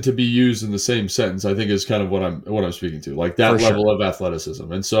even to be used in the same sentence, I think is kind of what I'm speaking to, like that For level sure. of athleticism.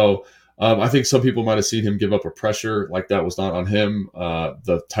 And so I think some people might have seen him give up a pressure like that was not on him.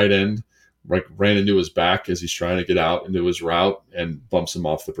 The tight end ran into his back as he's trying to get out into his route and bumps him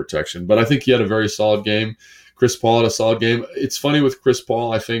off the protection. But I think he had a very solid game. Chris Paul had a solid game. It's funny with Chris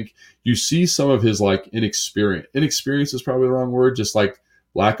Paul, I think you see some of his like inexperience. Inexperience is probably the wrong word, just like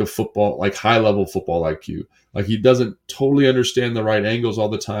lack of football, like high level football IQ. Like he doesn't totally understand the right angles all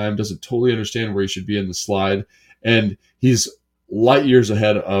the time, doesn't totally understand where he should be in the slide. And he's light years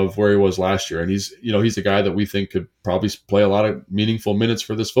ahead of where he was last year. And he's a guy that we think could probably play a lot of meaningful minutes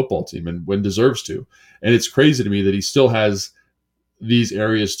for this football team and when deserves to. And it's crazy to me that he still has these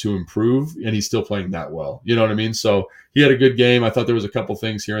areas to improve and he's still playing that well. You know what I mean? So he had a good game. I thought there was a couple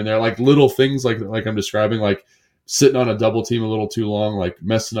things here and there, like little things like I'm describing, like sitting on a double team a little too long, like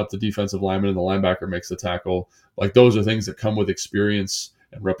messing up the defensive lineman and the linebacker makes the tackle. Like those are things that come with experience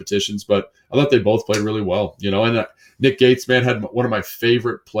and repetitions. But I thought they both played really well, and Nick Gates, man, had one of my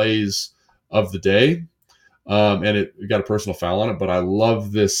favorite plays of the day. And it got a personal foul on it, but I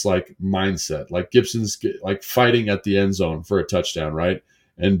love this like mindset, like Gibson's like fighting at the end zone for a touchdown. Right.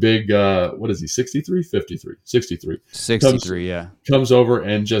 And big, what is he? 63, 53, 63, comes over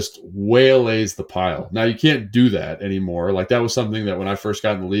and just waylays the pile. Now you can't do that anymore. Like that was something that when I first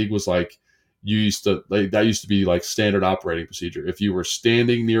got in the league was like, that used to be like standard operating procedure. If you were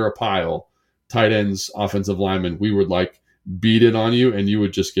standing near a pile, tight ends, offensive linemen, we would like beat it on you and you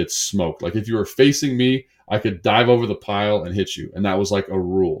would just get smoked. Like if you were facing me, I could dive over the pile and hit you. And that was like a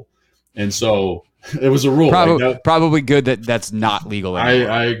rule. And so it was a rule. Probably good that's not legal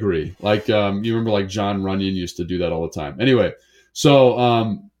anymore. I agree. Like you remember like John Runyon used to do that all the time. Anyway,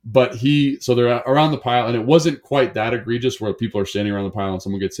 so so they're around the pile and it wasn't quite that egregious where people are standing around the pile and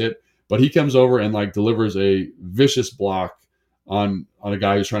someone gets hit. But he comes over and like delivers a vicious block on a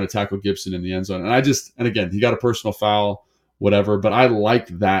guy who's trying to tackle Gibson in the end zone. And again, he got a personal foul, whatever, but I like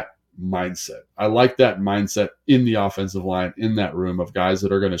that mindset. I like that mindset in the offensive line, in that room of guys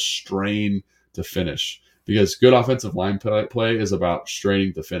that are going to strain to finish, because good offensive line play is about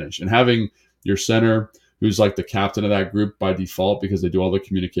straining to finish. And having your center, who's like the captain of that group by default because they do all the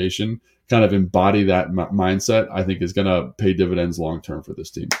communication, kind of embody that mindset, I think is going to pay dividends long-term for this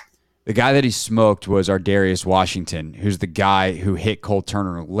team. The guy that he smoked was Ardarius Washington, who's the guy who hit Cole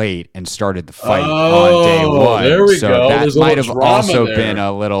Turner late and started the fight on day one. There we go. That might have also been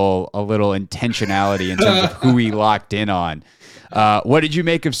a little intentionality in terms of who he locked in on. What did you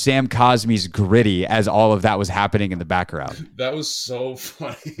make of Sam Cosmi's gritty as all of that was happening in the background? That was so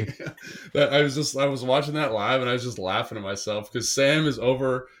funny. I was watching that live and I was just laughing at myself because Sam is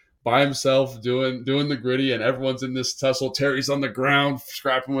over by himself doing the gritty and everyone's in this tussle. Terry's on the ground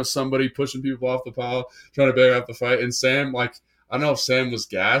scrapping with somebody, pushing people off the pile, trying to back off the fight. And Sam, like, I don't know if Sam was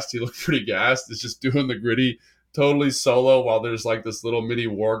gassed. He looked pretty gassed. It's just doing the gritty totally solo while there's like this little mini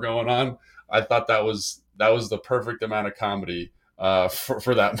war going on. I thought that was the perfect amount of comedy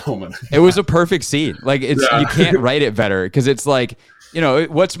for that moment. It was a perfect scene. Like you can't write it better because it's like,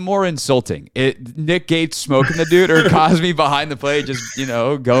 what's more insulting? Nick Gates smoking the dude or Cosmi behind the plate just,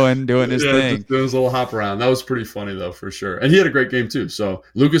 doing his thing. There was a little hop around. That was pretty funny though, for sure. And he had a great game too. So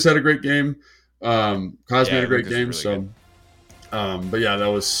Lucas had a great game. Cosmi had a great game. Really but yeah, that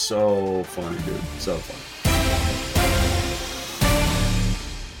was so funny, dude. So funny.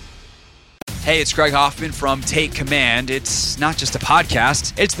 Hey, it's Greg Hoffman from Take Command. It's not just a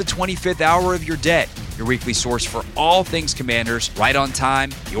podcast, it's the 25th hour of your day. Your weekly source for all things Commanders, right on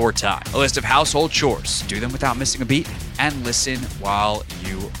time, your time. A list of household chores. Do them without missing a beat and listen while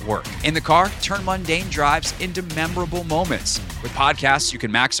you work. In the car, turn mundane drives into memorable moments. With podcasts, you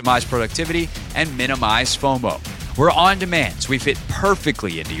can maximize productivity and minimize FOMO. We're on demand, so we fit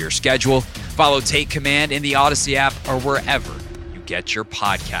perfectly into your schedule. Follow Take Command in the Odyssey app or wherever you get your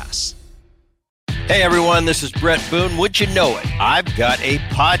podcasts. Hey everyone, this is Brett Boone. Would you know it? I've got a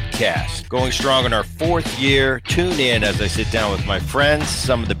podcast going strong in our 4th year. Tune in as I sit down with my friends,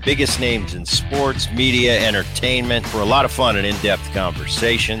 some of the biggest names in sports, media, entertainment, for a lot of fun and in-depth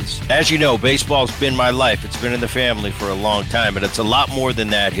conversations. As you know, baseball's been my life. It's been in the family for a long time, but it's a lot more than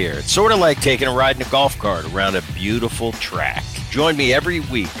that here. It's sort of like taking a ride in a golf cart around a beautiful track. Join me every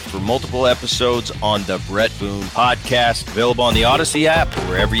week for multiple episodes on the Brett Boone Podcast, available on the Odyssey app or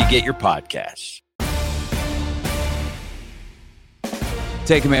wherever you get your podcasts.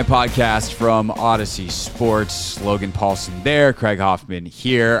 Take Command podcast from Odyssey Sports. Logan Paulson there, Craig Hoffman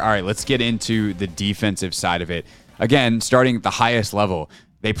here. All right, let's get into the defensive side of it. Again, starting at the highest level,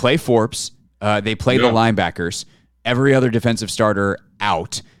 they play Forbes. They play the linebackers. every other defensive starter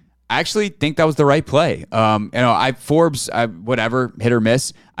out. I actually think that was the right play. Forbes, whatever, hit or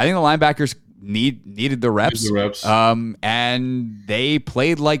miss. I think the linebackers needed the reps. And they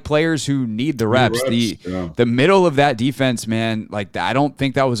played like players who need the reps. The middle of that defense, man, like I don't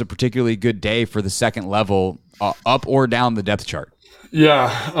think that was a particularly good day for the second level, up or down the depth chart. Yeah.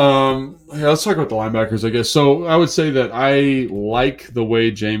 Let's talk about the linebackers, I guess. So I would say that I like the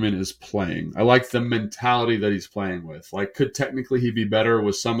way Jamin is playing. I like the mentality that he's playing with. Like, could technically he be better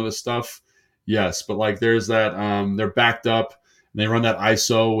with some of the stuff? Yes. But like, there's that, they're backed up and they run that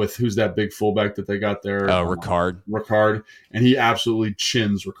ISO with who's that big fullback that they got there? Ricard. And he absolutely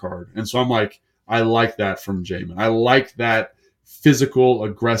chins Ricard. And so I'm like, I like that from Jamin. I like that physical,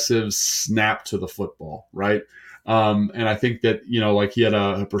 aggressive snap to the football, right? And I think that, like he had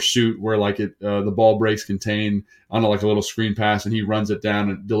a pursuit where like the ball breaks contained on like a little screen pass and he runs it down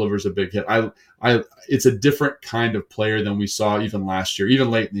and delivers a big hit. It's a different kind of player than we saw even last year, even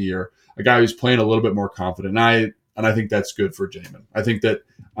late in the year, a guy who's playing a little bit more confident. And I think that's good for Jamin. I think that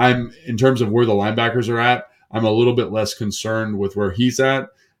in terms of where the linebackers are at, I'm a little bit less concerned with where he's at,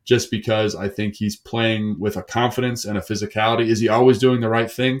 just because I think he's playing with a confidence and a physicality. Is he always doing the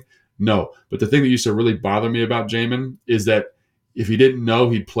right thing? No. But the thing that used to really bother me about Jamin is that if he didn't know,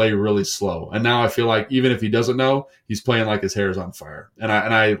 he'd play really slow. And now I feel like even if he doesn't know, he's playing like his hair is on fire. And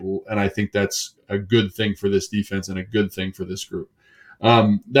I think that's a good thing for this defense and a good thing for this group.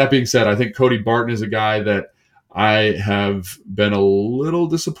 That being said, I think Cody Barton is a guy that I have been a little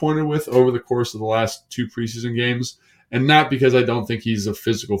disappointed with over the course of the last 2 preseason games. And not because I don't think he's a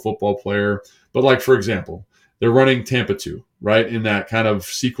physical football player, but like, for example, they're running Tampa 2, right? In that kind of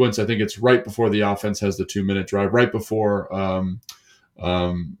sequence, I think it's right before the offense has the 2-minute drive, right before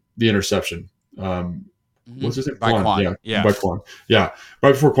the interception. What's his name? Quan. By Quan. Yeah,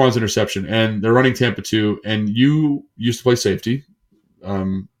 right before Quan's interception. And they're running Tampa 2, and you used to play safety,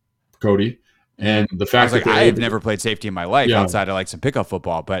 Cody. And the fact that I've never played safety in my life outside of like some pickup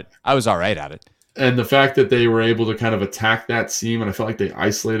football, but I was all right at it. And the fact that they were able to kind of attack that seam, and I felt like they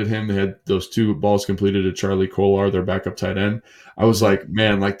isolated him. They had those 2 balls completed to Charlie Kolar, their backup tight end. I was like,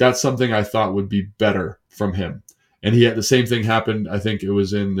 man, like that's something I thought would be better from him. And he had the same thing happen. I think it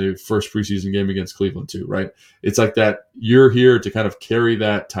was in the first preseason game against Cleveland too, right? It's like that you're here to kind of carry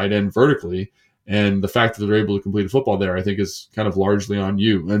that tight end vertically. And the fact that they're able to complete a football there, I think is kind of largely on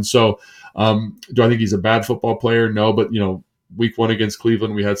you. And so do I think he's a bad football player? No, but week 1 against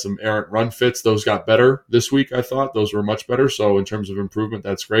Cleveland, we had some errant run fits. Those got better this week, I thought. Those were much better. So in terms of improvement,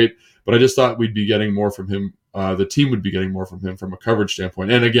 that's great. But I just thought we'd be getting more from him. The team would be getting more from him from a coverage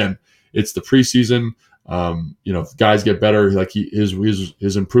standpoint. And again, it's the preseason. Guys get better. Like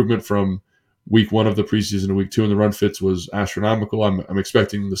his improvement from week 1 of the preseason to week 2 in the run fits was astronomical. I'm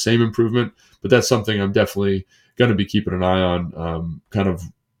expecting the same improvement, but that's something I'm definitely going to be keeping an eye on kind of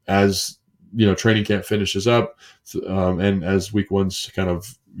as training camp finishes up, and as week 1's kind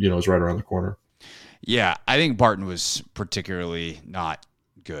of, is right around the corner. Yeah, I think Barton was particularly not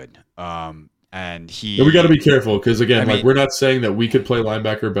good. And we got to be careful because, again, we're not saying that we could play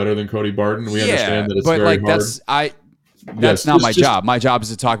linebacker better than Cody Barton. We understand that it's very hard. That's not my job. My job is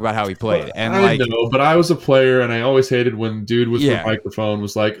to talk about how he played. And I know, but I was a player, and I always hated when dude with the microphone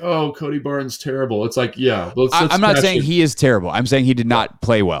was like, "Oh, Cody Barton's terrible." It's like, I'm not saying he is terrible. I'm saying he did not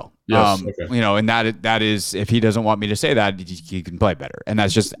play well. Yes, okay. And that is, if he doesn't want me to say that, he can play better. And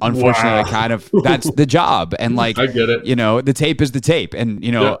that's just unfortunately kind of, that's the job. And like, I get it. The tape is the tape. And,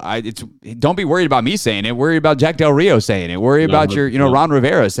 don't be worried about me saying it. Worry about Jack Del Rio saying it. Worry about Ron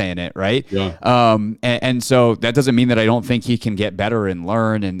Rivera saying it. Right. Yeah. And so that doesn't mean that I don't think he can get better and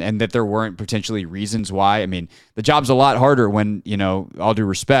learn and that there weren't potentially reasons why. I mean, the job's a lot harder when, all due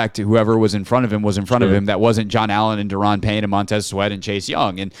respect, whoever was in front of him was in front of him. That wasn't John Allen and Deron Payne and Montez Sweat and Chase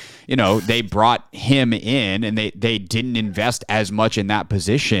Young. And, they brought him in and they didn't invest as much in that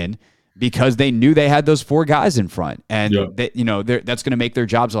position because they knew they had those 4 guys in front. And, that's going to make their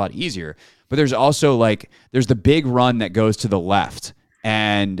jobs a lot easier. But there's also there's the big run that goes to the left.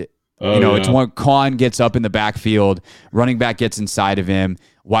 And, it's when Quan gets up in the backfield, running back gets inside of him,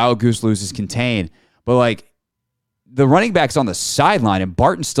 Wild Goose loses contain. But the running back's on the sideline and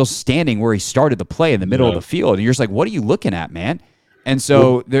Barton's still standing where he started the play in the middle of the field. And you're just like, what are you looking at, man? And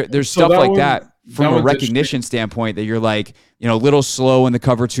so there's stuff like that from a recognition standpoint that you're like, a little slow in the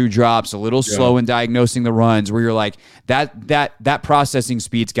cover 2 drops, a little slow in diagnosing the runs, where you're like, that processing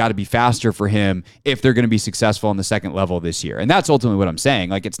speed's got to be faster for him if they're going to be successful on the second level this year. And that's ultimately what I'm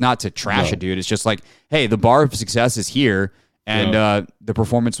saying. It's not to trash a dude. It's just like, hey, the bar of success is here, and the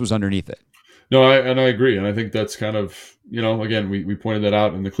performance was underneath it. No, I agree. And I think that's kind of, again, we pointed that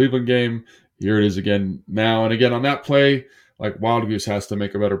out in the Cleveland game. here it is again now. And again, on that play, like Wild Goose has to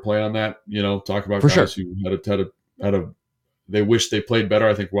make a better play on that. Talk about guys who had a they wish they played better.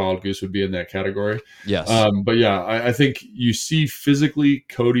 I think Wild Goose would be in that category. Yes. But yeah, I think you see physically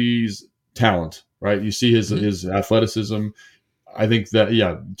Cody's talent, right? You see his athleticism. I think that,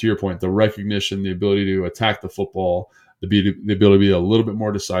 to your point, the recognition, the ability to attack the football, the ability to be a little bit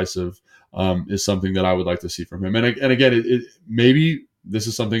more decisive is something that I would like to see from him. And again, maybe this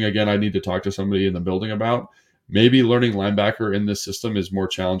is something, again, I need to talk to somebody in the building about. Maybe learning linebacker in this system is more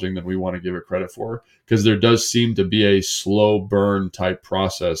challenging than we want to give it credit for, because there does seem to be a slow burn type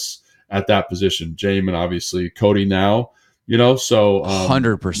process at that position. Jamin, obviously, Cody now, so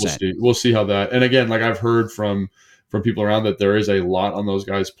 100%. We'll see how that. And again, like I've heard from people around that there is a lot on those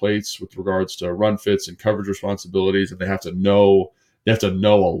guys' plates with regards to run fits and coverage responsibilities, and they have to know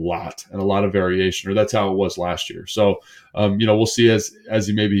a lot and a lot of variation, or that's how it was last year. So, we'll see as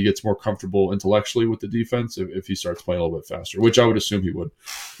he gets more comfortable intellectually with the defense, if he starts playing a little bit faster, which I would assume he would.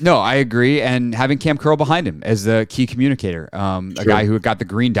 No, I agree. And having Cam Curl behind him as the key communicator, a guy who got the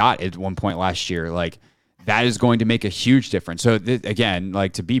green dot at one point last year, like that is going to make a huge difference. So again,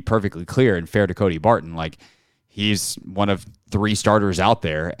 like to be perfectly clear and fair to Cody Barton, like he's one of 3 starters out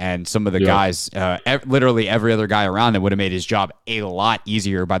there, and some of the guys, literally every other guy around him would have made his job a lot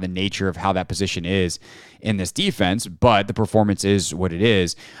easier by the nature of how that position is in this defense, but the performance is what it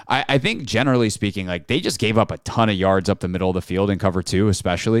is. I think generally speaking, like they just gave up a ton of yards up the middle of the field in cover 2,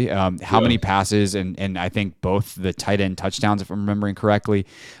 especially. How many passes, and I think both the tight end touchdowns, if I'm remembering correctly,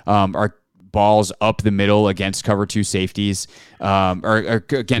 are balls up the middle against cover 2 safeties, or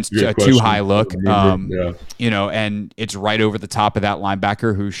against a too high look, and it's right over the top of that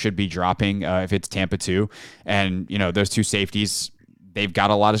linebacker who should be dropping if it's Tampa 2. And, those 2 safeties, they've got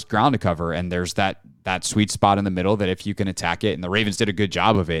a lot of ground to cover. And there's that sweet spot in the middle that if you can attack it, and the Ravens did a good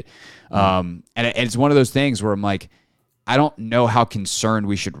job of it. And it's one of those things where I'm like, I don't know how concerned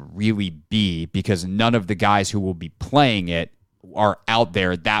we should really be, because none of the guys who will be playing it are out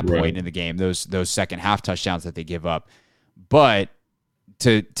there at that point in the game, those second half touchdowns that they give up. But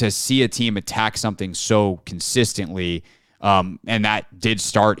to see a team attack something so consistently, and that did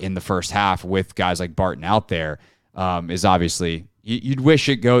start in the first half with guys like Barton out there, is obviously, you'd wish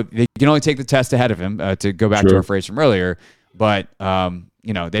it go. They can only take the test ahead of him, to go back to our phrase from earlier, but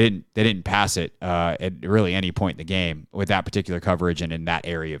they didn't pass it at really any point in the game with that particular coverage and in that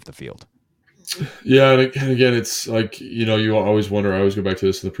area of the field. Yeah, and again, it's like, you always wonder, I always go back to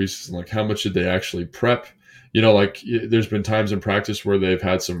this in the preseason, like how much did they actually prep? Like there's been times in practice where they've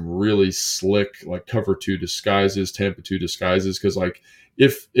had some really slick, like cover 2 disguises, Tampa 2 disguises, because like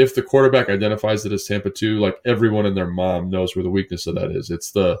if the quarterback identifies it as Tampa 2, like everyone and their mom knows where the weakness of that is.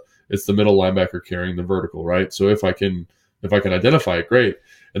 It's the middle linebacker carrying the vertical, right? So if I can identify it, great.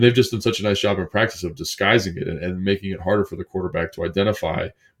 And they've just done such a nice job in practice of disguising it and making it harder for the quarterback to identify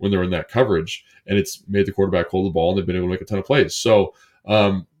when they're in that coverage. And it's made the quarterback hold the ball, and they've been able to make a ton of plays. So,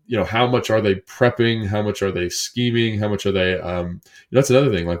 how much are they prepping? How much are they scheming? How much are they, that's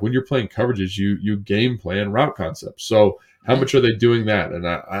another thing. Like when you're playing coverages, you game plan route concepts. So how much are they doing that?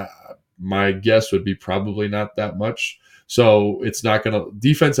 And my guess would be probably not that much. So it's not going to –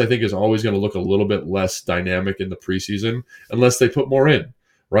 defense, I think, is always going to look a little bit less dynamic in the preseason unless they put more in,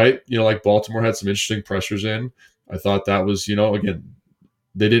 right? Like Baltimore had some interesting pressures in. I thought that was, again,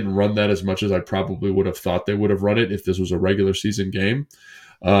 they didn't run that as much as I probably would have thought they would have run it if this was a regular season game.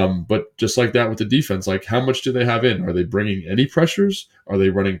 But just like that with the defense, like how much do they have in? Are they bringing any pressures? Are they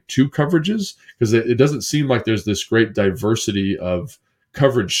running 2 coverages? Because it doesn't seem like there's this great diversity of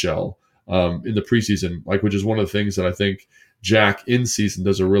coverage shell in the preseason, like, which is one of the things that I think Jack in season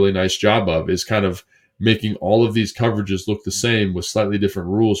does a really nice job of, is kind of making all of these coverages look the same with slightly different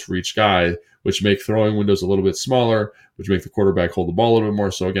rules for each guy, which make throwing windows a little bit smaller, which make the quarterback hold the ball a little bit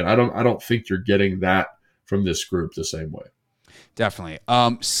more. So again, I don't think you're getting that from this group the same way. Definitely.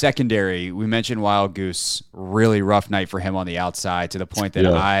 Secondary, we mentioned Wild Goose, really rough night for him on the outside, to the point that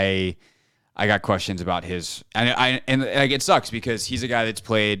I got questions about his, and like it sucks because he's a guy that's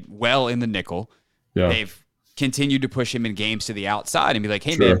played well in the nickel. Yeah. They've continued to push him in games to the outside and be like,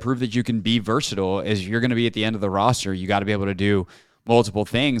 hey man, prove that you can be versatile. As you're going to be at the end of the roster, you got to be able to do multiple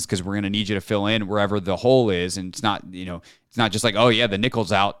things, because we're going to need you to fill in wherever the hole is. And it's not, it's not just like, oh yeah, the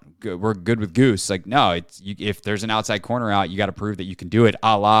nickel's out, we're good with Goose. Like, no, if there's an outside corner out, you got to prove that you can do it,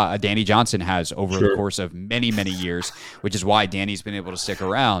 a la Danny Johnson has over the course of many, many years, which is why Danny's been able to stick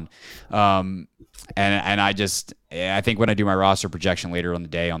around. And I think when I do my roster projection later on the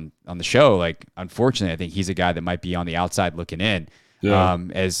day on the show, like, unfortunately, I think he's a guy that might be on the outside looking in,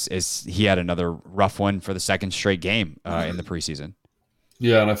 as he had another rough one for the second straight game in the preseason.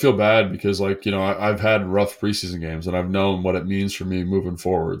 Yeah, and I feel bad because, like, I've had rough preseason games and I've known what it means for me moving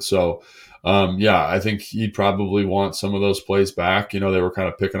forward. So, yeah, I think he'd probably want some of those plays back. They were kind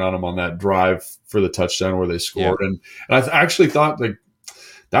of picking on him on that drive for the touchdown where they scored. Yeah. And I actually thought, like,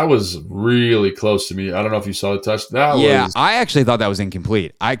 that was really close to me. I don't know if you saw the touch. I actually thought that was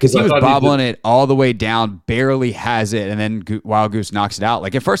incomplete. Because he was bobbling it all the way down, barely has it, and then Wild Goose knocks it out.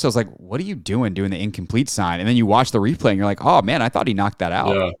 Like, at first I was like, what are you doing the incomplete sign? And then you watch the replay and you're like, oh man, I thought he knocked that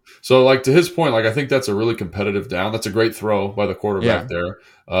out. Yeah. So, like, to his point, like, I think that's a really competitive down. That's a great throw by the quarterback there.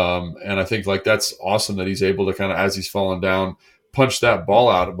 And I think, like, that's awesome that he's able to kind of, as he's falling down, punch that ball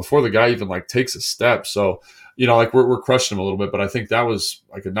out before the guy even, like, takes a step. So, like, we're crushing him a little bit, but I think that was,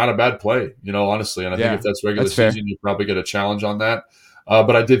 like, not a bad play, honestly. And I think if that's regular season, you probably get a challenge on that.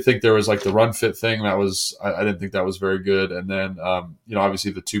 But I did think there was, like, the run fit thing that was, I didn't think that was very good. And then,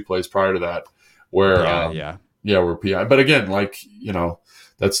 obviously the 2 plays prior to that where, we're PI. But again, like,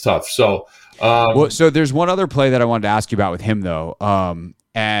 that's tough. So, so there's one other play that I wanted to ask you about with him, though.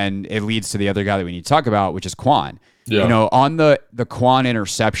 And it leads to the other guy that we need to talk about, which is Quan. Yeah. On the Quan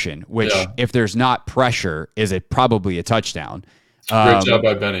interception, which if there's not pressure, is it probably a touchdown. Great job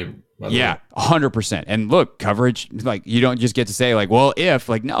by Benny. 100%. And look, coverage, like, you don't just get to say, like, well,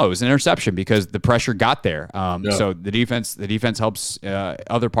 no, it was an interception because the pressure got there. So the defense helps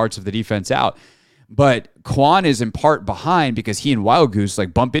other parts of the defense out. But Quan is in part behind because he and Wild Goose,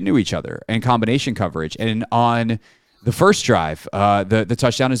 like, bump into each other in combination coverage. And on the first drive, the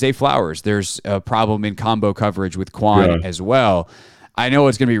touchdown is Zay Flowers. There's a problem in combo coverage with Quan as well. I know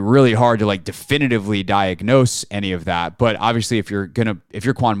it's going to be really hard to, like, definitively diagnose any of that, but obviously if you're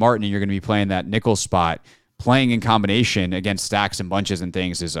Quan Martin and you're going to be playing that nickel spot, playing in combination against stacks and bunches and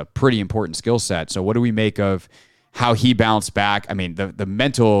things is a pretty important skill set. So what do we make of how he bounced back? I mean, the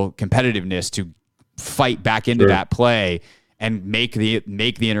mental competitiveness to fight back into that play and make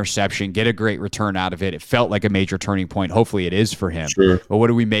the interception, get a great return out of it. It felt like a major turning point. Hopefully it is for him. Sure. But what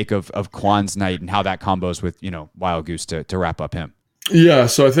do we make of Quan's night and how that combos with, Wild Goose to wrap up him? Yeah,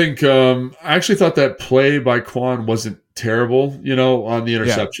 so I think I actually thought that play by Quan wasn't terrible, on the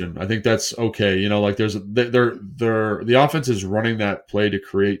interception. I think that's okay. Like, the offense is running that play to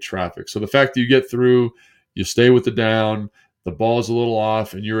create traffic. So the fact that you get through, you stay with the down, the ball's a little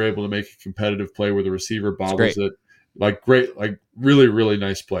off, and you're able to make a competitive play where the receiver bobbles it. Like, great, like, really, really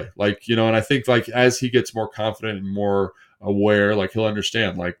nice play. Like, and I think, like, as he gets more confident and more aware, like, he'll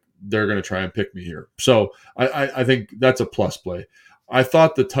understand, like, they're going to try and pick me here. So I think that's a plus play. I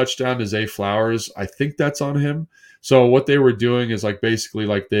thought the touchdown to Zay Flowers, I think that's on him. So what they were doing is, like, basically,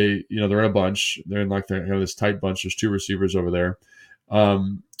 like, they're in a bunch. They're in, like, this tight bunch. There's 2 receivers over there.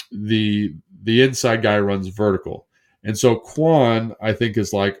 The inside guy runs vertical. And so Quan, I think,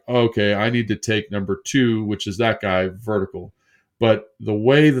 is like, okay, I need to take number 2, which is that guy, vertical. But the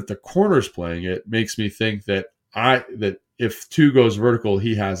way that the corner's playing it makes me think that if 2 goes vertical,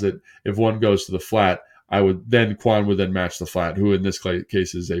 he has it. If 1 goes to the flat, Quan would then match the flat, who in this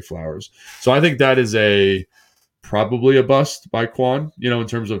case is Zay Flowers. So I think that is probably a bust by Quan, in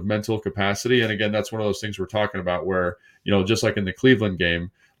terms of mental capacity. And again, that's one of those things we're talking about where, just like in the Cleveland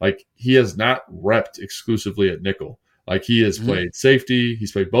game, like, he has not repped exclusively at nickel. Like, he has played safety.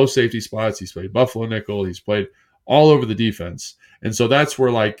 He's played both safety spots. He's played Buffalo nickel. He's played all over the defense. And so that's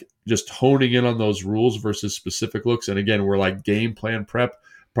where, like, just honing in on those rules versus specific looks. And again, we're like, game plan prep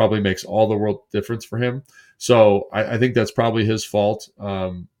probably makes all the world difference for him. So I think that's probably his fault.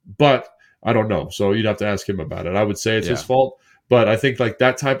 But I don't know. So you'd have to ask him about it. I would say it's his fault. But I think, like,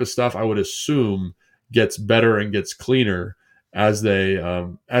 that type of stuff, I would assume, gets better and gets cleaner as they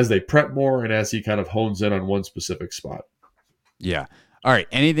prep more and as he kind of hones in on one specific spot. Yeah. All right.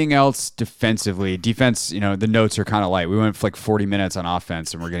 Anything else defensively? Defense, the notes are kind of light. We went for like 40 minutes on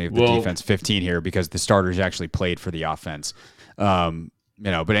offense, and we're going to give the defense 15 here because the starters actually played for the offense. But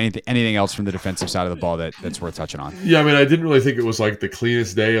anything else from the defensive side of the ball that's worth touching on? Yeah, I mean, I didn't really think it was, like, the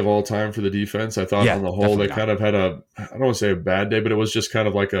cleanest day of all time for the defense. I thought on the whole they kind of had I don't want to say a bad day, but it was just kind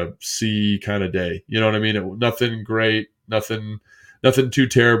of like a C kind of day. You know what I mean? Nothing great, nothing too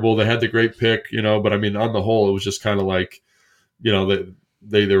terrible. They had the great pick, but I mean, on the whole, it was just kind of like,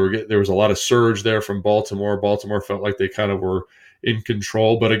 there was a lot of surge there from Baltimore. Baltimore felt like they kind of were in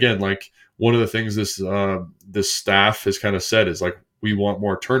control. But again, like, one of the things this staff has kind of said is, like, we want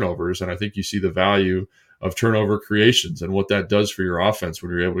more turnovers. And I think you see the value of turnover creations and what that does for your offense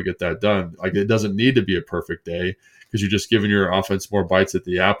when you're able to get that done. Like, it doesn't need to be a perfect day because you're just giving your offense more bites at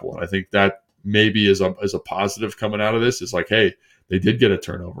the apple. And I think that maybe is a positive coming out of this is like, hey, they did get a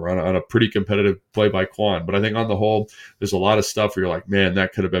turnover on a pretty competitive play by Quan. But I think on the whole, there's a lot of stuff where you're like, man,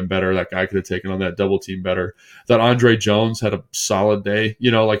 that could have been better. That guy could have taken on that double team better. That Andre Jones had a solid day.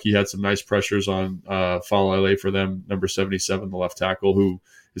 Like he had some nice pressures on Falele for them, number 77, the left tackle, who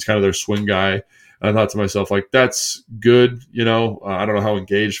is kind of their swing guy. I thought to myself, like, that's good. I don't know how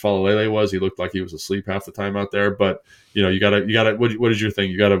engaged Falele was. He looked like he was asleep half the time out there. But you gotta. What is your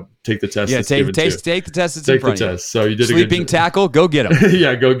thing? You gotta take the test. Yeah, take the test that's in front of you. So you did sleeping a good tackle. Go get him.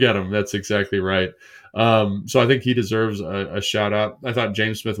 Yeah, go get him. That's exactly right. So I think he deserves a shout out. I thought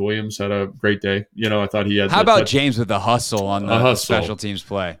James Smith-Williams had a great day. I thought he had. How about James with the hustle on the special teams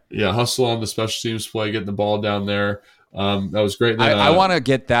play? Yeah, hustle on the special teams play, getting the ball down there. That was great. Then, I want to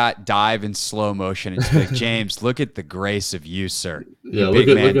get that dive in slow motion and just be like, James, look at the grace of you, sir. Yeah, look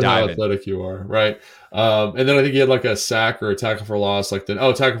at how athletic you are, right? And then I think he had like a sack or a tackle for loss,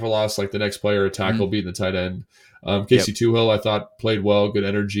 tackle for loss, like the next player, a tackle beating the tight end. Casey Tuhill, I thought played well, good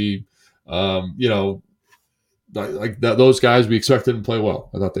energy. Those guys we expected to play well.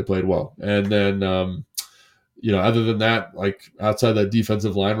 I thought they played well, and then. Other than that, like outside that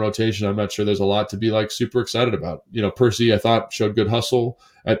defensive line rotation, I'm not sure there's a lot to be like super excited about. Percy, I thought showed good hustle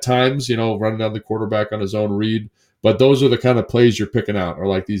at times, running down the quarterback on his own read. But those are the kind of plays you're picking out, or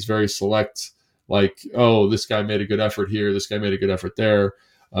like these very select, like, oh, this guy made a good effort here, this guy made a good effort there.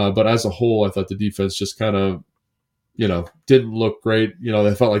 But as a whole, I thought the defense just kind of, didn't look great.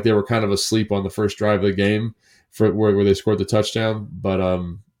 They felt like they were kind of asleep on the first drive of the game where they scored the touchdown. But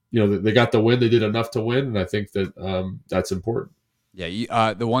they got the win. They did enough to win, and I think that that's important.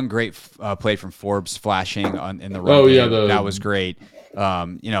 Yeah, the one great play from Forbes flashing in the run game, that was great.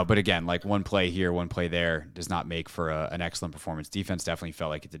 But again, like one play here, one play there does not make for an excellent performance. Defense definitely felt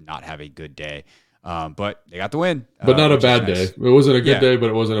like it did not have a good day, but they got the win. But not a bad day. It wasn't a good day, but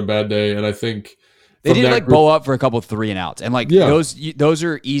it wasn't a bad day, and I think. They did bow up for a couple of 3 and outs, and those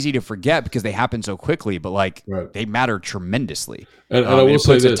are easy to forget because they happen so quickly. But they matter tremendously. And I will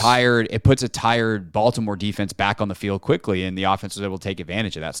say this: it puts a tired Baltimore defense back on the field quickly, and the offense was able to take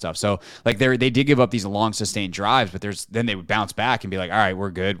advantage of that stuff. So they did give up these long sustained drives, but then they would bounce back and be like, all right, we're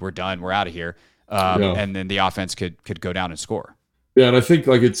good, we're done, we're out of here, and then the offense could go down and score. Yeah, and I think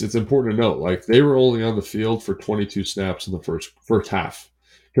it's important to note they were only on the field for 22 snaps in the first half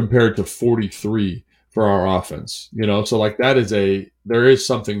compared to 43. For our offense, so there is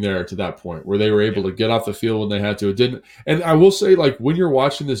something there to that point where they were able to get off the field when they had to. It didn't, and I will say, when you're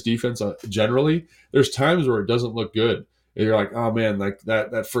watching this defense, generally, there's times where it doesn't look good. And you're like, oh man, like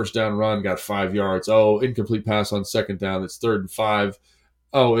that first down run got 5 yards. Oh, incomplete pass on second down. It's 3rd and 5.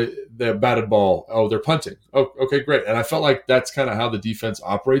 Oh, the batted ball. Oh, they're punting. Oh, okay, great. And I felt like that's kind of how the defense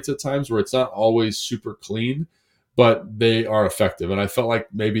operates at times, where it's not always super clean, but they are effective. And I felt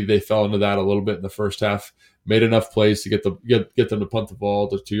like maybe they fell into that a little bit in the first half, made enough plays to get them to punt the ball,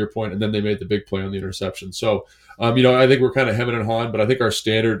 to your point, and then they made the big play on the interception. So, I think we're kind of hemming and hawing, but I think our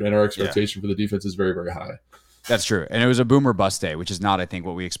standard and our expectation for the defense is very, very high. That's true. And it was a boomer bust day, which is not, I think,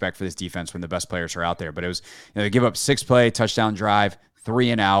 what we expect for this defense when the best players are out there. But it was, they give up 6-play touchdown drive, 3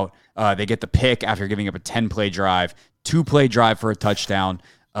 and out. They get the pick after giving up a 10-play drive, 2-play drive for a touchdown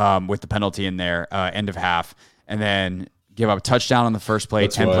with the penalty in there, end of half. And then give up a touchdown on the first play,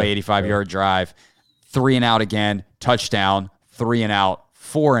 10-play, 85-yard drive, 3 and out again, touchdown, 3 and out,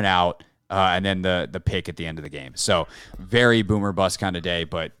 4 and out, and then the pick at the end of the game. So very boomer bust kind of day,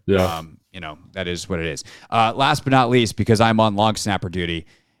 but that is what it is. Last but not least, because I'm on long snapper duty,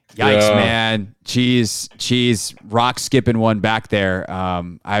 yikes, man. Cheese, rock skipping one back there.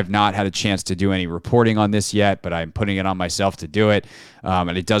 I've not had a chance to do any reporting on this yet, but I'm putting it on myself to do it.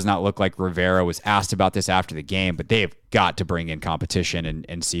 And it does not look like Rivera was asked about this after the game, but they have got to bring in competition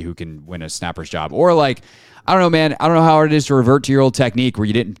and see who can win a snapper's job. Or I don't know, man. I don't know how hard it is to revert to your old technique where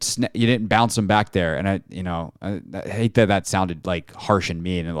you didn't bounce them back there. And I hate that sounded harsh and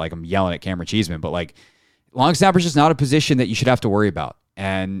mean and like I'm yelling at Cameron Cheeseman, but long snapper's just not a position that you should have to worry about.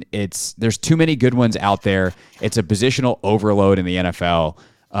 And there's too many good ones out there. It's a positional overload in the NFL.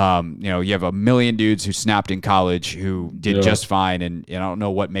 You have a million dudes who snapped in college who did just fine. And I don't know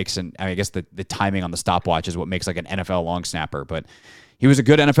what makes I guess the timing on the stopwatch is what makes an NFL long snapper. But he was a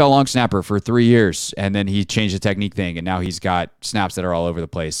good NFL long snapper for 3 years, and then he changed the technique thing, and now he's got snaps that are all over the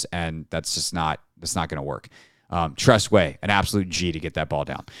place, and that's not going to work. Tress Way, an absolute G to get that ball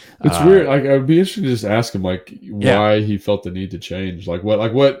down. It's weird. I'd be interested to just ask him why he felt the need to change. Because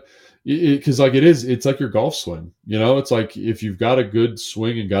it's like your golf swing. It's like if you've got a good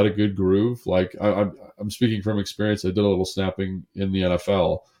swing and got a good groove. I'm speaking from experience. I did a little snapping in the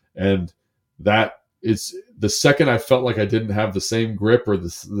NFL, and that it's the second I felt like I didn't have the same grip or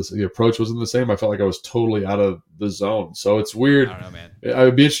the approach wasn't the same, I felt like I was totally out of the zone. So it's weird. I don't know, man. I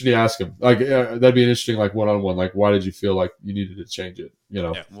would be interested to ask him. Like that'd be an interesting like one-on-one. Like, why did you feel like you needed to change it? You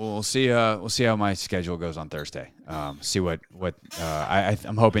know. Yeah, we'll see. We'll see how my schedule goes on Thursday. See what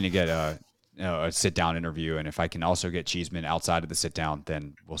I'm hoping to get a sit down interview, and if I can also get Cheeseman outside of the sit down,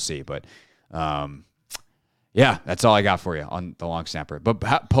 then we'll see. But yeah, that's all I got for you on the long snapper. But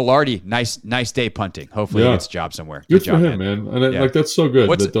Pilardi, nice day punting. Hopefully he gets a job somewhere. Good job, for him, man. And like that's so good.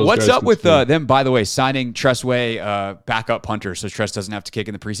 What's up with them? By the way, signing Tressway backup punter, so Tress doesn't have to kick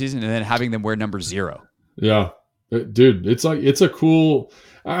in the preseason, and then having them wear number 0. Yeah, dude, it's a cool.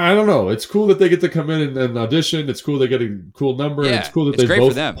 I don't know. It's cool that they get to come in and audition. It's cool they get a cool number. Yeah, it's cool that they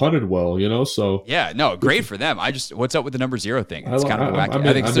both punted well. So yeah, no, great for them. What's up with the number 0 thing? It's kind of wacky. I'm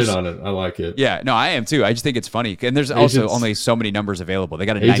in on it. I like it. Yeah, no, I am too. I just think it's funny, and there's also only so many numbers available. They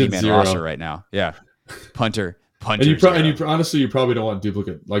got a 90-man roster right now. Yeah, punter. And you honestly, you probably don't want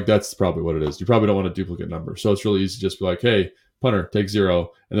duplicate. Like that's probably what it is. You probably don't want a duplicate number. So it's really easy to just be like, hey, punter, take 0,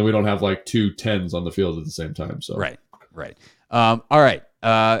 and then we don't have like 2 10s on the field at the same time. So right. All right.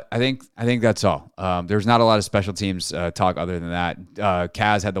 I think that's all. There's not a lot of special teams talk other than that.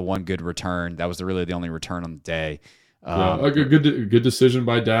 Kaz had the one good return. That was really the only return on the day. A good decision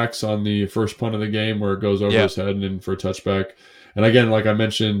by Dax on the first punt of the game where it goes over his head and in for a touchback. And again, like I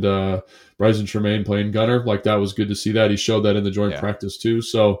mentioned, Bryson Tremaine playing gunner, like that was good to see that. He showed that in the joint practice too.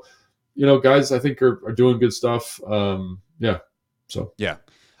 So, guys, I think are doing good stuff. Yeah.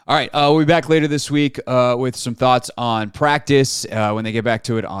 All right, we'll be back later this week with some thoughts on practice when they get back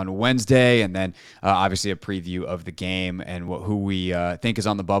to it on Wednesday, and then obviously a preview of the game and who we think is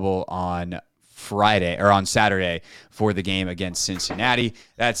on the bubble on Friday or on Saturday for the game against Cincinnati.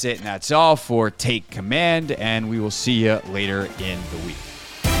 That's it, and that's all for Take Command, and we will see you later in the week.